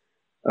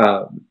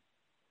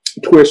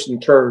twists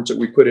and turns that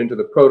we put into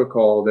the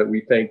protocol that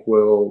we think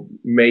will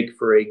make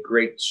for a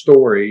great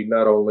story,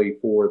 not only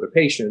for the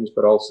patients,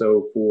 but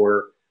also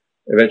for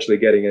eventually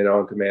getting it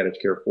onto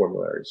managed care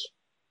formularies.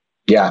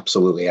 Yeah,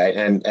 absolutely.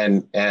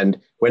 And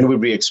when would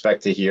we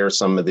expect to hear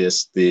some of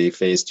this, the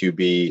phase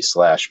 2B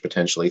 /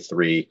 potentially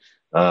 3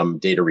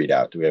 data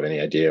readout? Do we have any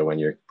idea when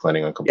you're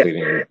planning on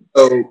completing it?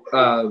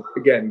 So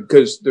again,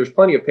 because there's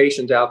plenty of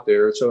patients out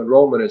there, so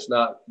enrollment has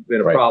not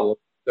been a problem.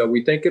 So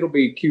we think it'll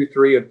be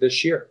Q3 of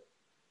this year.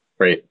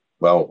 Great.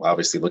 Well,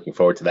 obviously looking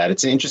forward to that.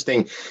 It's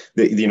interesting,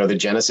 the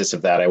genesis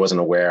of that. I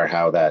wasn't aware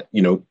how that,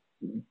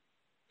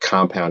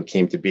 compound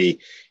came to be.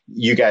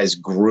 You guys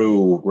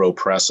grew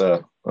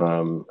Rhopressa.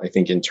 I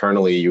think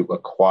internally you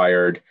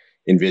acquired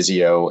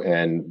Invisio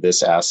and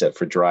this asset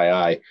for dry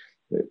eye.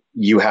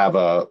 You have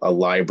a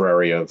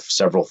library of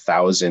several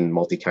thousand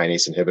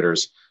multikinase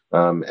inhibitors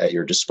at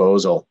your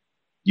disposal.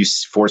 You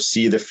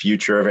foresee the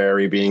future of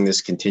Aerie being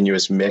this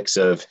continuous mix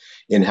of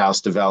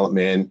in-house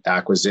development,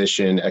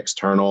 acquisition,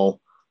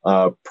 external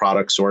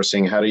product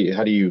sourcing. How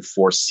do you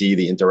foresee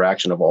the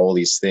interaction of all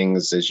these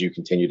things as you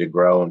continue to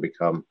grow and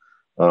become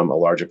a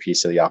larger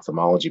piece of the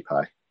ophthalmology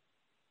pie?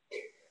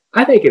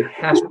 I think it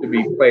has to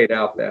be played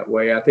out that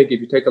way. I think if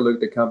you take a look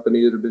at the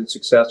companies that have been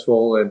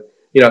successful, and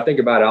I think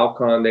about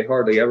Alcon, they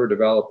hardly ever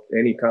developed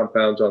any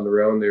compounds on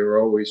their own. They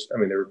were always,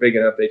 they were big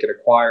enough they could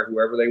acquire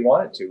whoever they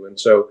wanted to, and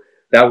so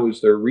that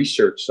was their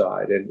research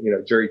side. And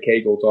Jerry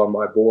Cagle's on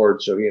my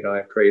board, so he and I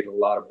have traded a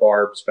lot of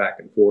barbs back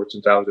and forth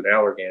since I was an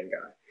Allergan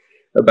guy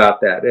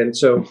about that. And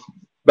so,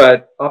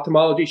 but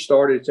ophthalmology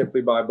started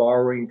simply by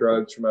borrowing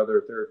drugs from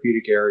other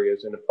therapeutic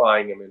areas and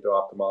applying them into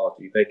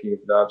ophthalmology, thinking of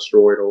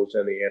non-steroidals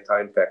and the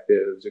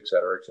anti-infectives, et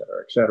cetera, et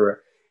cetera, et cetera.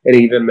 And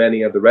even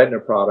many of the retina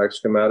products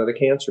come out of the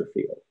cancer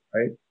field,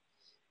 right?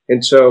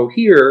 And so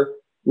here,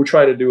 we're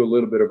trying to do a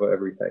little bit of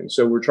everything.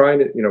 So we're trying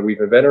to,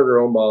 we've invented our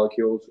own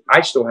molecules.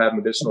 I still have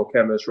medicinal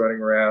chemists running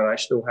around. I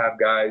still have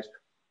guys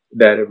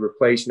that have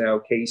replaced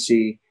now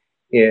Casey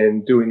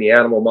in doing the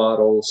animal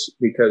models,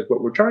 because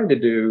what we're trying to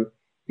do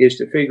is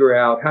to figure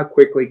out how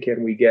quickly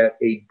can we get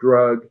a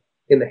drug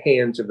in the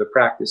hands of the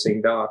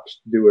practicing docs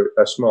to do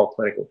a small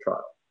clinical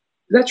trial.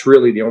 That's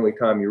really the only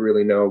time you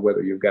really know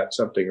whether you've got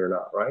something or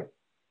not, right?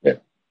 Yeah.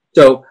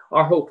 So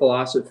our whole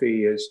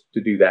philosophy is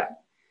to do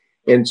that.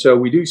 And so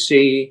we do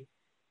see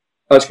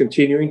us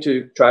continuing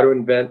to try to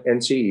invent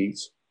NCEs.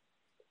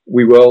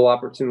 We will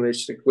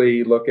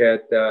opportunistically look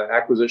at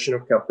acquisition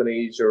of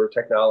companies or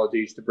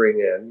technologies to bring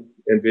in.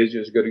 Envisia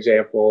is a good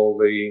example.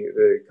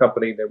 The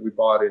company that we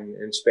bought in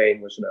Spain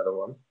was another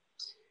one.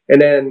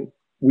 And then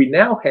we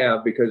now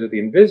have, because of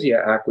the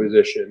Envisia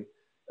acquisition,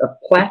 a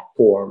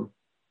platform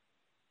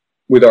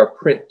with our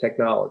print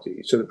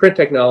technology. So the print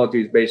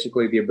technology is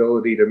basically the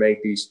ability to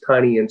make these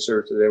tiny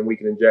inserts that then we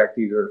can inject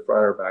either in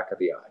front or back of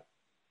the eye.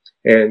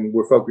 And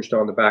we're focused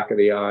on the back of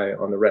the eye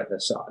on the retina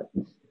side.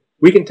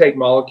 We can take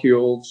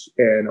molecules,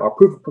 and our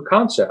proof of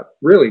concept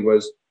really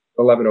was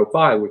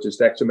 1105, which is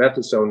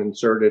dexamethasone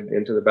inserted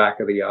into the back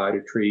of the eye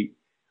to treat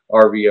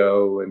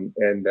RVO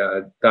and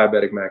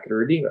diabetic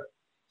macular edema.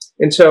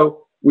 And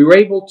so we were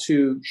able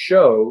to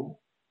show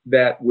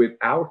that with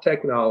our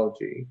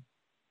technology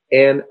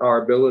and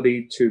our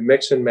ability to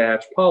mix and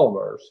match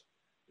polymers,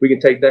 we can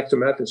take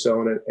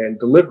dexamethasone and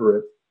deliver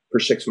it for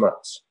 6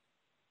 months.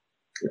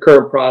 The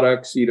current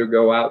products either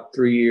go out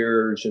 3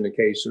 years in the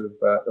case of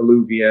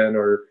Iluvien,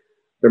 or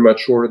they're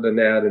much shorter than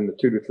that in the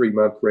 2 to 3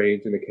 month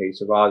range in the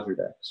case of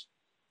Ozurdex.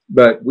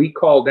 But we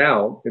called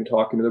out in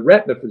talking to the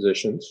retina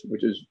physicians,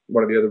 which is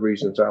one of the other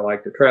reasons I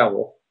like to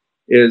travel,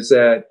 is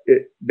that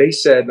they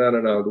said,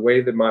 no, the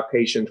way that my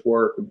patients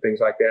work and things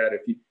like that,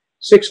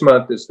 6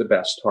 months is the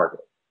best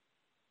target.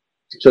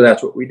 So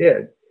that's what we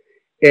did.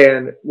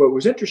 And what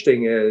was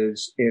interesting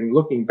is, in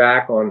looking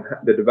back on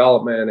the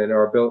development and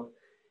our ability,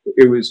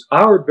 it was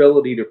our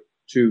ability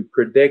to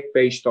predict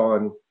based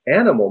on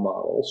animal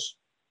models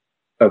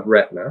of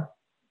retina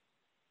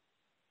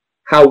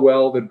how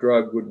well the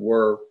drug would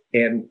work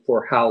and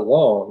for how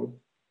long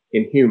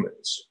in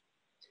humans.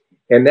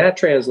 And that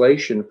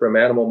translation from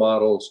animal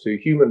models to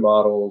human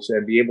models,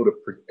 and be able to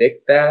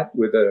predict that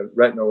with a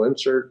retinal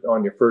insert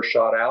on your first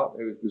shot out,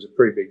 it was a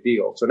pretty big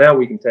deal. So now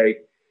we can take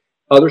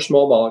other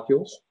small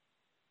molecules,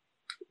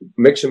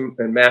 mix them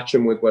and match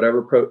them with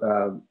whatever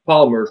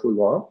polymers we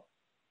want,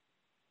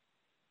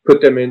 put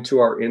them into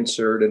our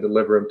insert and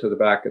deliver them to the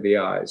back of the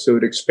eye. So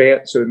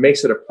it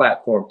makes it a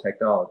platform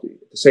technology.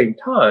 At the same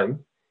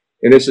time,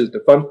 and this is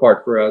the fun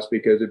part for us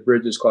because it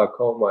bridges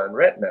glaucoma and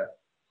retina,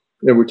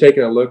 and we're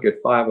taking a look at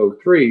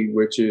 503,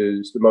 which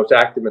is the most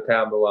active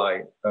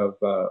metabolite of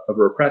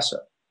Rhopressa.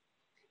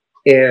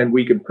 And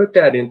we can put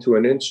that into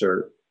an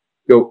insert,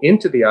 go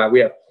into the eye. We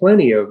have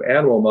plenty of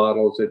animal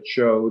models that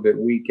show that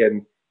we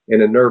can,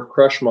 in a nerve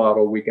crush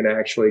model, we can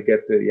actually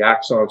get the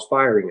axons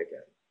firing again.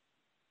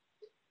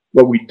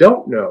 What we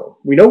don't know,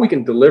 we know we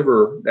can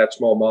deliver that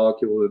small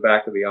molecule to the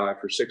back of the eye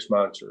for 6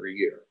 months or a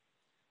year.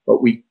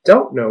 What we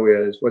don't know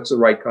is what's the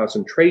right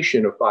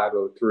concentration of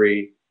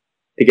 503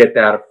 to get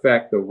that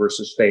effect over a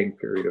sustained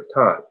period of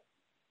time.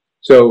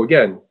 So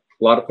again,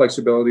 a lot of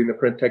flexibility in the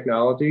print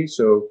technology.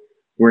 So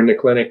we're in the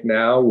clinic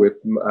now with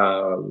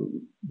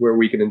where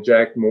we can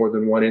inject more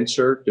than one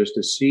insert just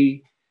to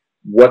see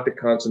what the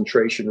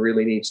concentration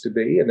really needs to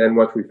be. And then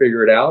once we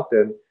figure it out,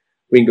 then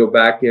we can go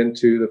back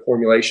into the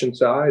formulation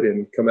side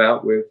and come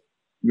out with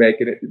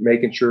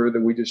making sure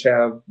that we just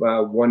have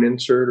one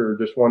insert or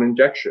just one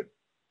injection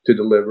to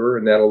deliver,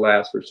 and that'll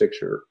last for 6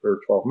 or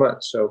 12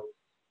 months. So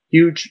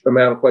huge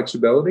amount of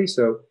flexibility.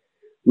 So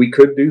we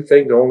could do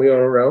things only on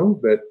our own,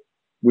 but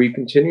we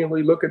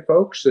continually look at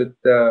folks that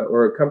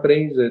or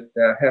companies that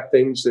have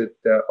things that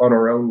on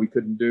our own we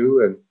couldn't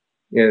do,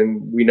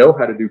 and we know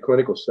how to do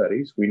clinical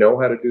studies. We know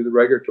how to do the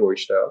regulatory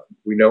stuff.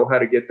 We know how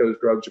to get those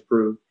drugs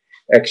approved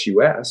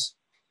ex-US.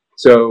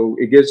 So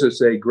it gives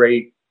us a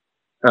great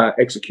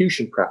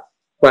execution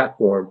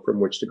platform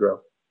from which to grow.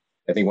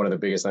 I think one of the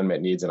biggest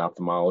unmet needs in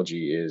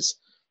ophthalmology is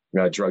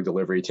drug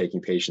delivery,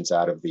 taking patients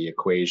out of the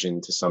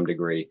equation to some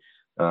degree.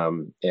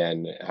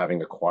 And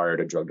having acquired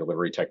a drug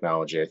delivery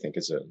technology, I think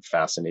is a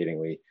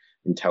fascinatingly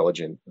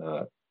intelligent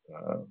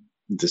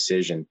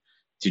decision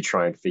to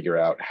try and figure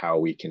out how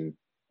we can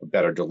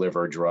better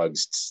deliver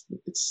drugs.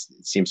 It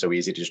seems so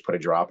easy to just put a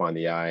drop on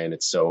the eye, and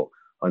it's so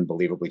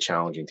unbelievably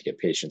challenging to get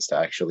patients to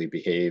actually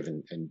behave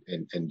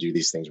and do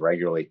these things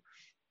regularly.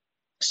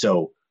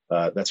 So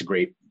that's a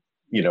great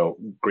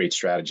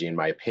strategy in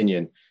my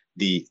opinion.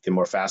 The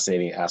more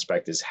fascinating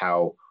aspect is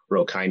how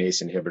Rho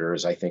kinase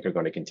inhibitors, I think, are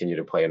going to continue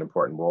to play an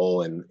important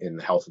role in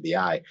the health of the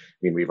eye. I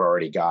mean, we've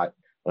already got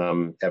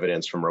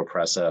evidence from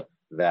Rhopressa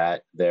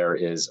that there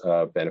is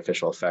a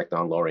beneficial effect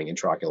on lowering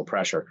intraocular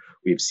pressure.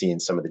 We've seen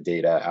some of the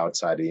data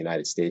outside of the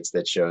United States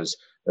that shows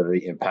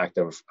the impact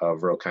of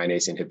Rho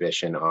kinase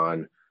inhibition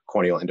on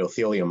corneal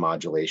endothelium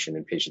modulation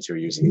in patients who are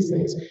using these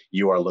things.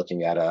 You are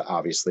looking at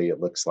obviously it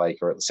looks like,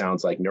 or it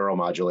sounds like,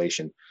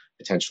 neuromodulation,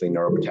 potentially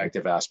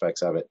neuroprotective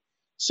aspects of it.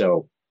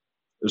 So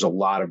there's a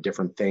lot of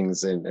different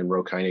things, and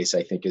Rho kinase,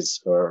 I think,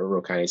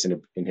 Rho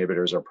kinase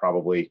inhibitors are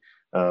probably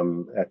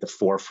at the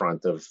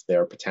forefront of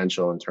their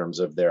potential in terms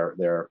of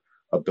their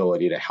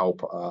ability to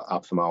help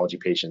ophthalmology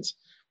patients.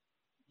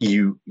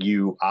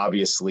 You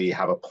obviously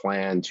have a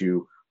plan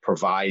to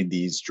provide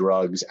these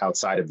drugs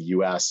outside of the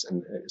U.S.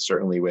 and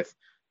certainly with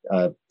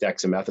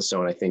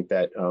dexamethasone. I think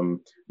that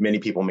many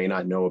people may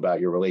not know about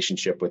your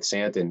relationship with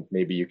Santen.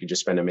 Maybe you could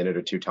just spend a minute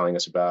or two telling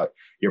us about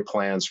your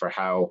plans for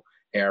how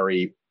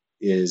ARRI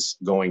is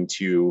going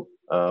to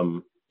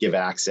give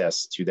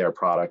access to their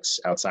products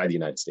outside the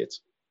United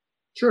States.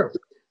 Sure.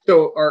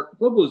 So our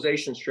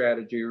globalization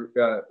strategy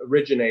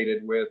originated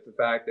with the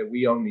fact that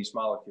we own these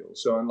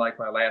molecules. So unlike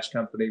my last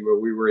company where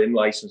we were in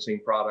licensing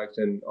products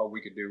and all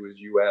we could do was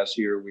US,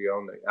 here we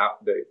own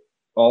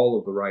all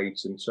of the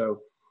rights. And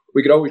so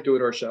we could always do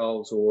it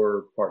ourselves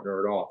or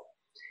partner it off.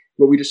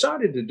 What we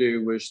decided to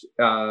do was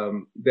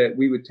that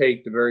we would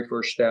take the very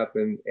first step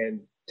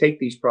and take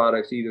these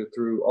products either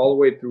all the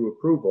way through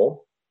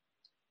approval,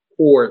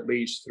 or at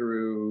least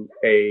through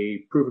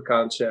a proof of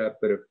concept,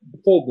 but a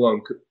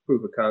full-blown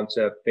proof of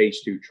concept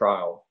phase 2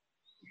 trial.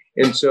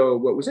 And so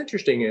what was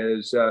interesting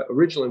is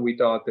originally we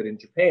thought that in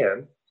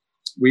Japan,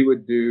 we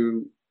would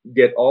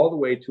get all the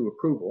way to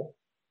approval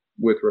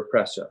with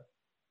Rhopressa,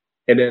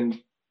 and then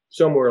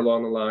somewhere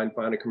along the line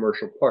find a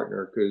commercial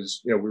partner,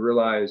 because we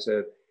realized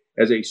that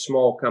as a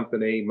small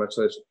company, much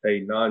less a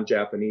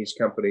non-Japanese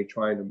company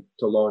trying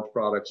to launch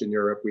products in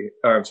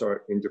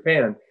in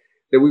Japan,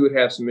 that we would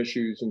have some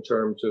issues in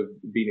terms of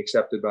being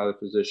accepted by the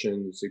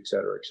physicians, et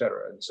cetera, et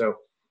cetera. And so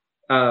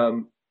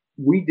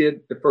we did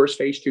the first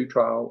phase 2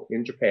 trial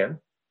in Japan,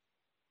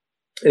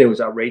 and it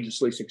was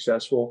outrageously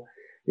successful.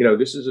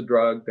 This is a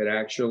drug that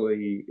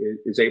actually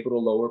is able to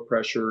lower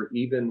pressure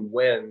even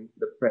when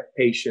the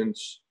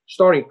patient's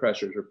starting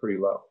pressures are pretty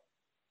low.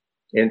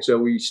 And so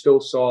we still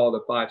saw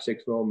the 5-6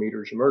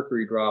 millimeters of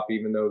mercury drop,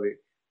 even though the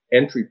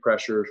entry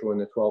pressures were in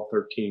the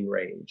 12-13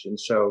 range. And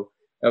so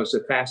that was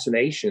a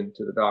fascination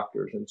to the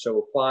doctors. And so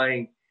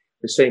applying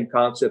the same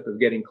concept of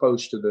getting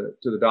close to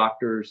the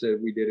doctors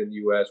that we did in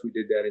the US, we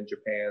did that in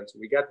Japan. So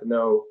we got to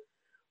know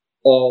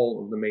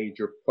all of the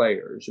major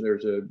players. And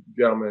there's a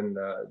gentleman,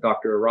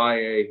 Dr.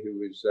 Araye,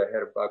 who is the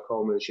head of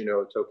glaucoma, as you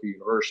know, at Tokyo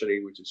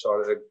University, which is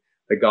sort of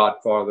the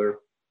godfather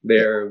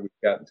there. We've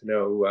gotten to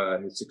know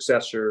his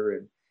successor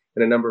and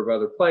a number of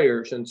other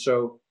players. And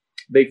so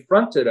they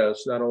fronted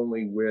us not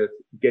only with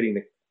getting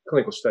the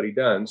clinical study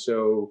done,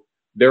 so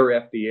their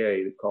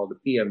FDA, called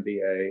the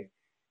PMDA,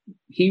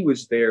 he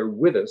was there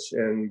with us.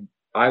 And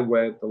I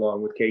went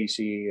along with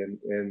Casey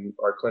and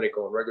our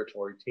clinical and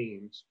regulatory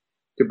teams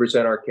to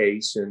present our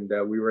case. And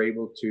we were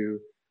able to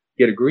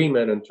get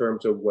agreement in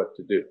terms of what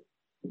to do.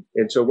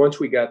 And so once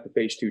we got the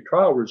phase 2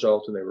 trial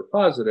results and they were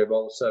positive,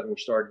 all of a sudden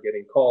we started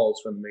getting calls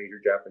from major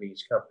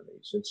Japanese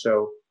companies. And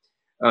so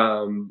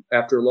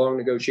after long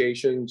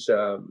negotiations,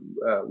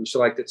 we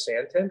selected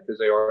Santen because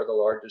they are the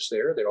largest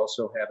there. They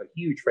also have a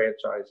huge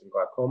franchise in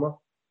glaucoma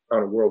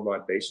on a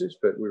worldwide basis,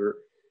 but we were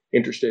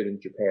interested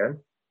in Japan.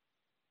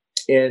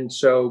 And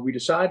so we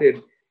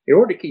decided, in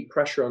order to keep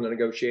pressure on the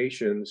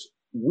negotiations,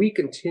 we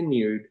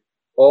continued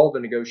all the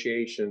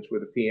negotiations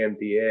with the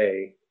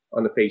PMDA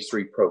on the phase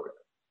 3 program,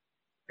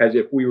 as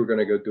if we were going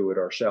to go do it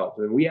ourselves.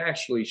 And we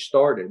actually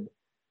started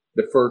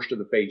the first of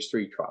the phase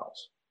 3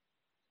 trials.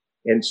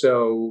 And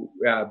so,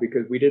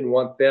 because we didn't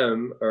want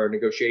our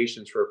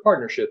negotiations for a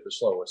partnership to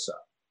slow us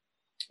up.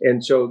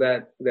 And so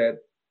that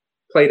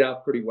played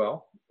out pretty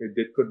well. It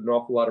did put an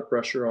awful lot of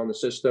pressure on the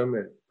system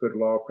and put a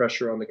lot of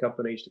pressure on the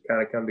companies to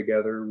kind of come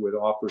together with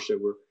offers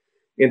that were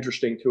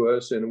interesting to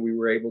us. And we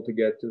were able to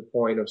get to the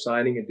point of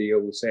signing a deal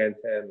with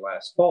Santen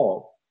last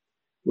fall,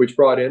 which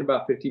brought in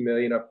about $50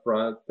 million up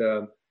front,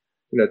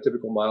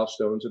 typical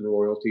milestones and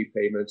royalty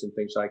payments and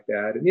things like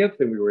that. And the other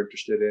thing we were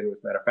interested in was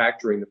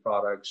manufacturing the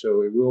product.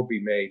 So it will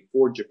be made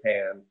for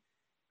Japan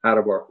out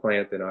of our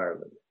plant in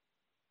Ireland.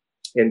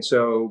 And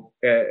so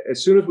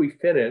as soon as we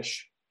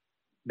finish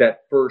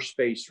that first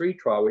phase 3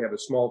 trial, we have a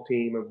small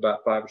team of about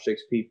 5 or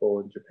 6 people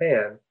in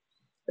Japan.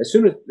 As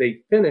soon as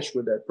they finish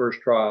with that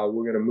first trial,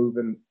 we're going to move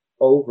them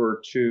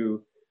over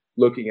to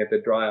looking at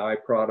the dry eye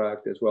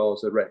product as well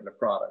as the retina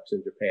products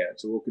in Japan.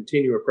 So we'll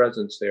continue a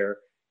presence there,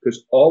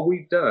 because all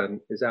we've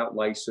done is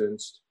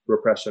out-licensed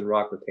Rhopressa and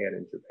Rocklatan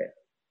in Japan.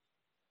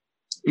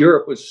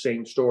 Europe was the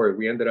same story.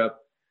 We ended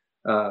up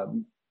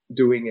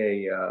doing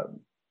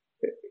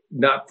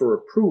not for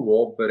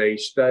approval, but a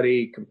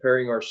study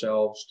comparing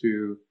ourselves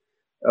to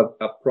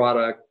a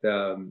product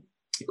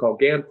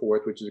called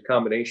Ganforth, which is a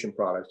combination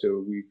product.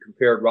 So we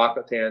compared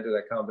Rocklatan to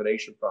that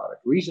combination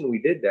product. The reason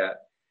we did that,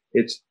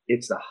 it's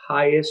the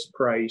highest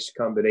price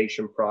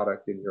combination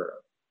product in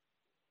Europe.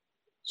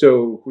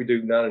 So if we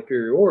do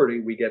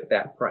non-inferiority, we get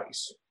that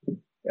price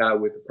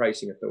with the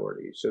pricing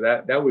authorities. So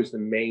that was the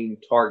main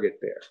target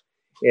there.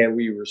 And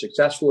we were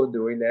successful in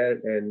doing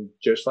that. And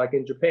just like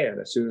in Japan,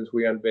 as soon as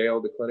we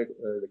unveiled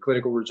the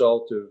clinical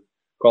result of,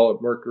 call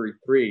it Mercury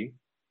 3,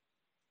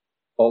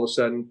 all of a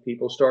sudden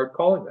people started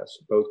calling us,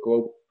 both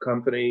global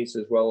companies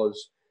as well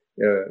as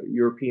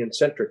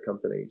European-centric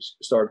companies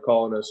started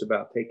calling us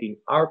about taking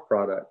our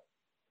product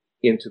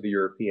into the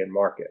European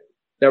market.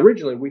 Now,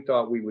 originally, we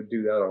thought we would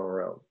do that on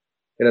our own.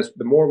 And as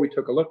the more we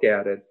took a look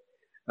at it,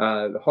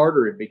 the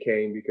harder it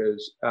became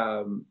because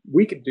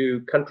we could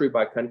do country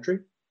by country.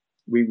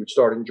 We would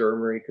start in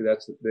Germany because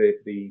that's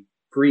the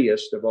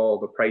freest of all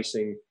the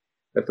pricing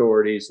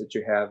authorities that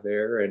you have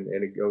there. And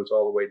it goes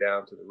all the way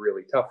down to the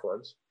really tough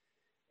ones.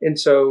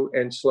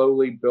 And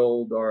slowly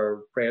build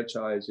our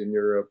franchise in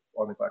Europe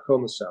on the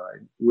glaucoma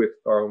side with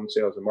our own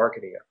sales and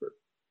marketing effort.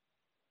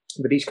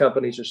 But these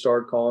companies have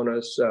started calling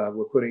us.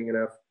 We're putting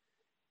enough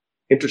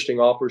interesting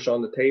offers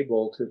on the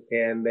table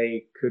and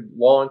they could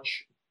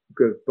launch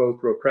both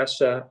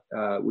Rhopressa,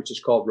 which is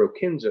called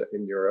Rokinza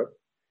in Europe,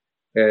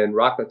 and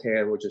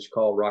Rocklatan, which is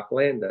called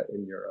Rocklanda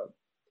in Europe.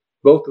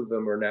 Both of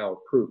them are now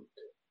approved.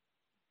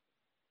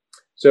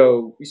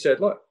 So we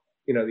said, look,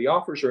 the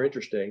offers are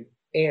interesting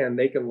and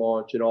they can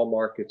launch in all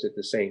markets at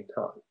the same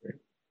time.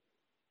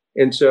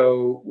 And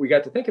so we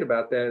got to thinking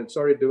about that and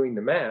started doing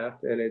the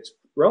math, and it's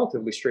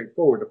relatively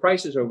straightforward. The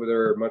prices over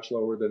there are much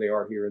lower than they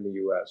are here in the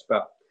US.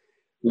 About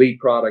lead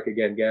product,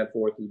 again,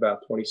 Ganforth is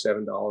about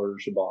 $27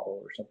 a bottle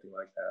or something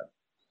like that.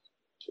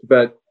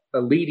 But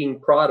a leading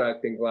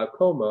product in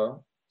glaucoma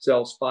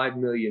sells 5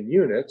 million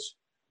units,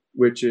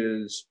 which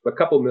is a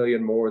couple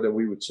million more than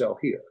we would sell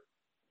here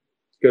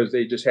because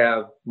they just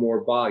have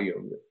more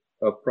volume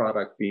of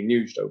product being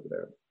used over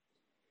there.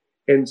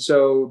 And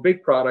so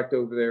big product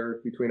over there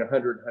is between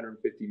 100 and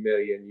 150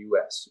 million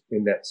US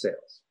in net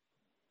sales.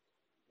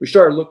 We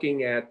started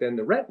looking at then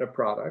the retina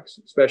products,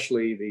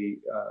 especially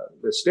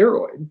the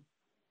steroid,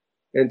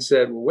 and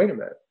said, well, wait a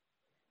minute.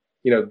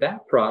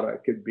 That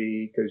product could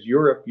be, because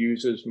Europe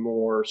uses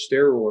more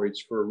steroids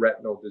for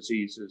retinal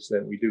diseases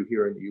than we do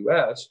here in the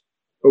US.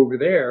 Over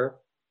there,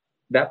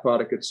 that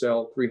product could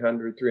sell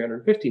 300,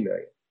 350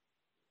 million.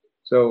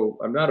 So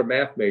I'm not a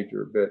math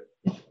major, but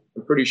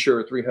I'm pretty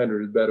sure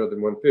 300 is better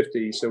than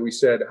 150. So we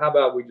said, how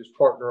about we just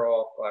partner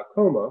off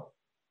glaucoma,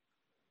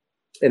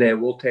 and then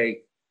we'll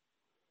take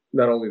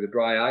not only the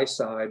dry eye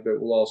side,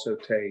 but we'll also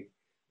take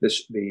the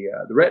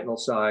retinal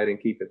side and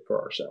keep it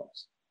for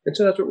ourselves. And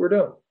so that's what we're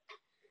doing.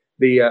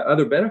 The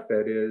other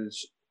benefit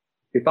is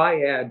if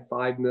I add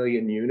 5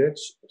 million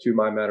units to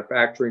my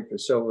manufacturing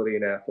facility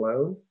in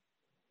Athlone,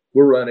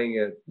 we're running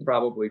at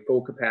probably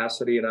full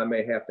capacity, and I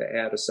may have to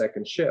add a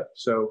second shift.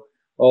 So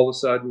all of a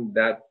sudden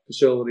that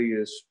facility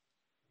is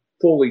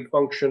fully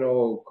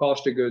functional,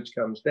 cost of goods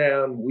comes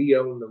down, we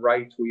own the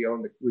rights, we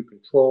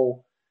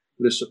control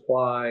the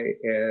supply,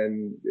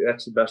 and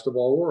that's the best of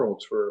all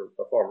worlds for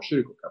a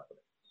pharmaceutical company.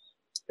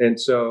 And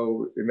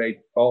so it made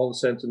all the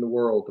sense in the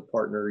world to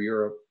partner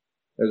Europe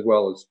as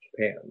well as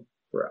Japan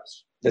for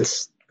us.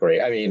 That's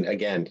great. I mean,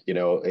 again,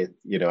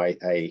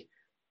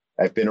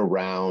 I've been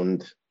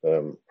around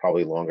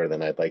probably longer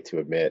than I'd like to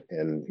admit,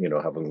 and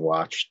having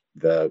watched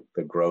the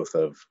growth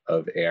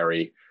of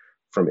Aerie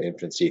from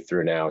infancy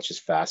through now, it's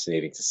just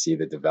fascinating to see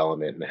the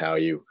development and how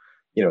you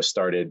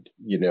started,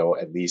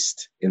 at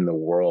least in the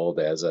world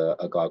as a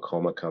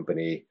glaucoma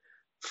company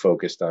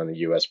focused on the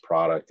US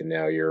product. And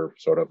now you're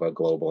sort of a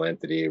global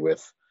entity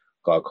with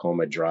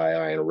glaucoma, dry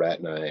eye, and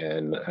retina.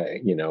 And,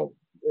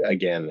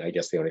 again, I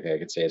guess the only thing I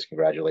could say is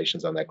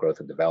congratulations on that growth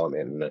and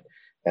development.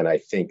 And I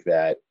think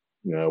that,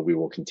 we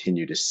will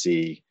continue to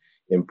see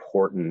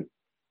important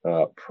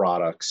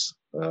products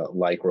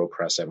like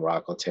Rhopressa and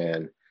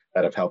Rocklatan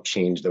that have helped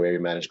change the way we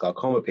manage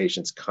glaucoma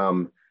patients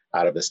come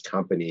out of this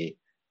company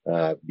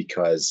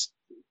because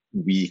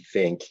we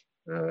think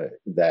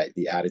that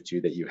the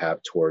attitude that you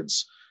have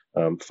towards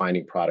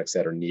finding products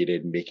that are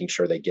needed, making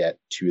sure they get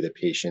to the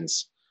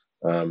patients,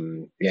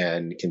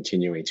 and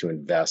continuing to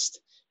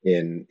invest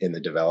in the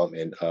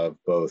development of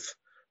both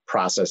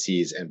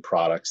processes and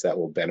products that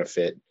will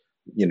benefit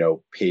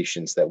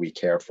patients that we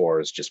care for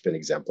has just been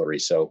exemplary.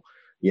 So,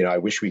 I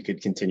wish we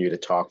could continue to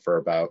talk for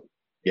about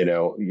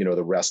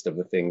the rest of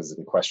the things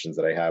and questions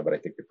that I have, but I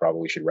think we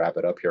probably should wrap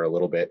it up here a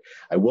little bit.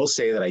 I will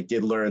say that I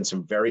did learn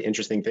some very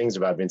interesting things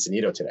about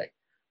Vincenito today.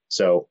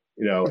 So,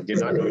 I did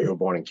not know you were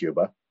born in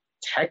Cuba.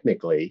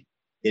 Technically,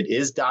 it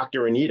is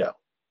Dr. Anito.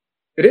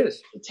 It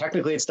is.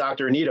 Technically, it's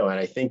Dr. Anito, and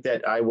I think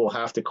that I will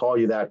have to call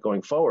you that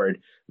going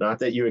forward. Not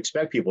that you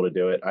expect people to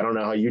do it. I don't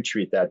know how you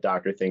treat that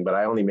doctor thing, but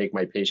I only make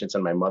my patients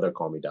and my mother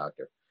call me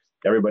doctor.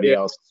 Everybody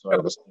else sort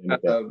of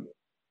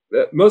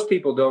most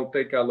people don't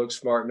think I look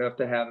smart enough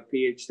to have a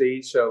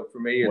PhD. So for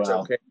me, it's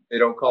okay. They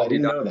don't call me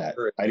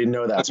doctor. I didn't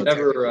know that. So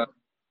never,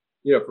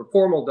 for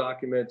formal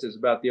documents is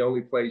about the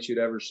only place you'd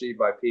ever see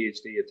my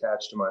PhD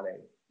attached to my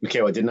name. Okay,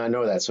 well, I did not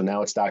know that. So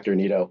now it's Dr.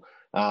 Nito.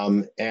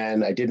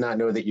 And I did not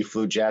know that you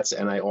flew jets.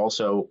 And I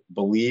also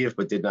believe,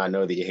 but did not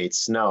know that you hate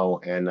snow.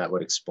 And that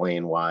would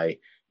explain why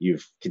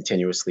you've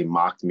continuously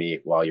mocked me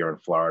while you're in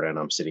Florida and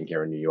I'm sitting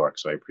here in New York.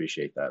 So I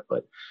appreciate that.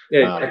 But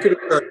yeah, I could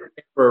have turned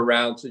for a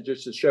round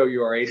just to show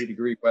you our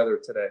 80-degree weather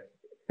today.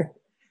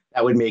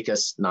 That would make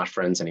us not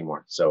friends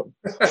anymore. So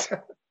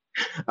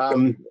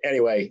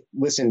anyway,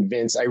 listen,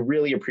 Vince, I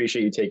really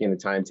appreciate you taking the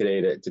time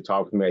today to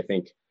talk with me. I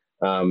think,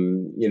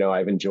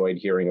 I've enjoyed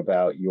hearing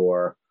about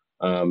your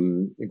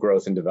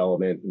growth and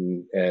development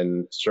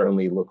and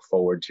certainly look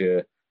forward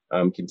to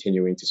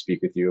continuing to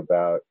speak with you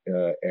about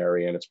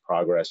ARI and its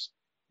progress.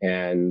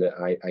 And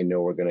I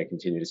know we're going to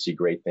continue to see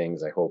great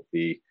things. I hope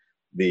the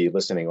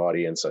listening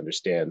audience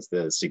understands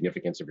the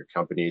significance of your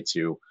company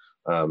to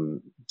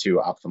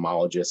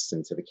ophthalmologists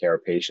and to the care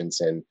of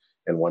patients. And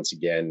once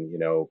again,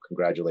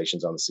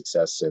 congratulations on the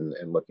success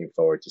and looking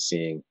forward to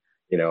seeing,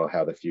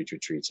 how the future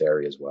treats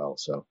ARI as well.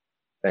 So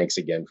thanks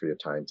again for your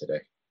time today.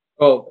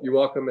 Well, you're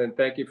welcome, and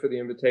thank you for the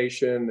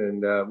invitation.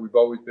 And we've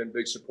always been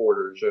big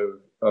supporters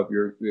of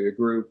your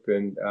group,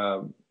 and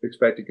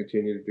expect to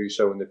continue to do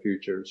so in the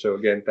future. So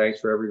again,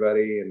 thanks for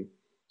everybody,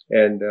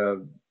 and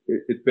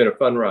it's been a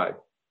fun ride.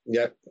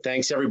 Yeah,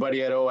 thanks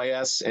everybody at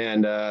OIS,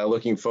 and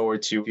looking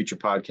forward to future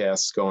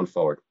podcasts going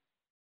forward.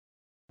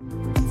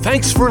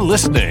 Thanks for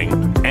listening,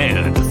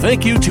 and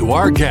thank you to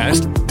our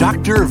guest,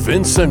 Dr.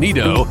 Vince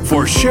Anito,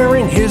 for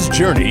sharing his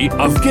journey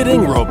of getting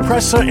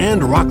Rhopressa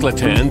and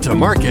Rocklatan to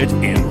market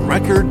in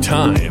record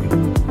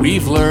time.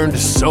 We've learned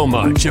so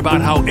much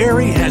about how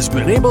ARI has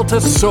been able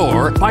to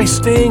soar by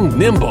staying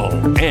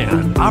nimble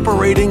and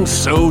operating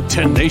so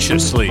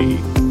tenaciously.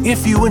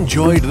 If you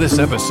enjoyed this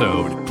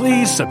episode,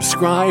 please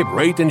subscribe,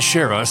 rate, and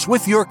share us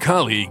with your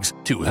colleagues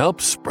to help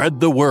spread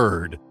the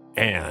word.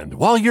 And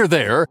while you're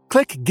there,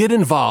 click Get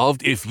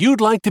Involved if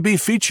you'd like to be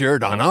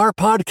featured on our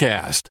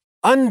podcast.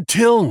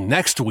 Until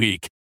next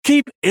week,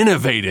 keep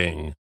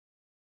innovating.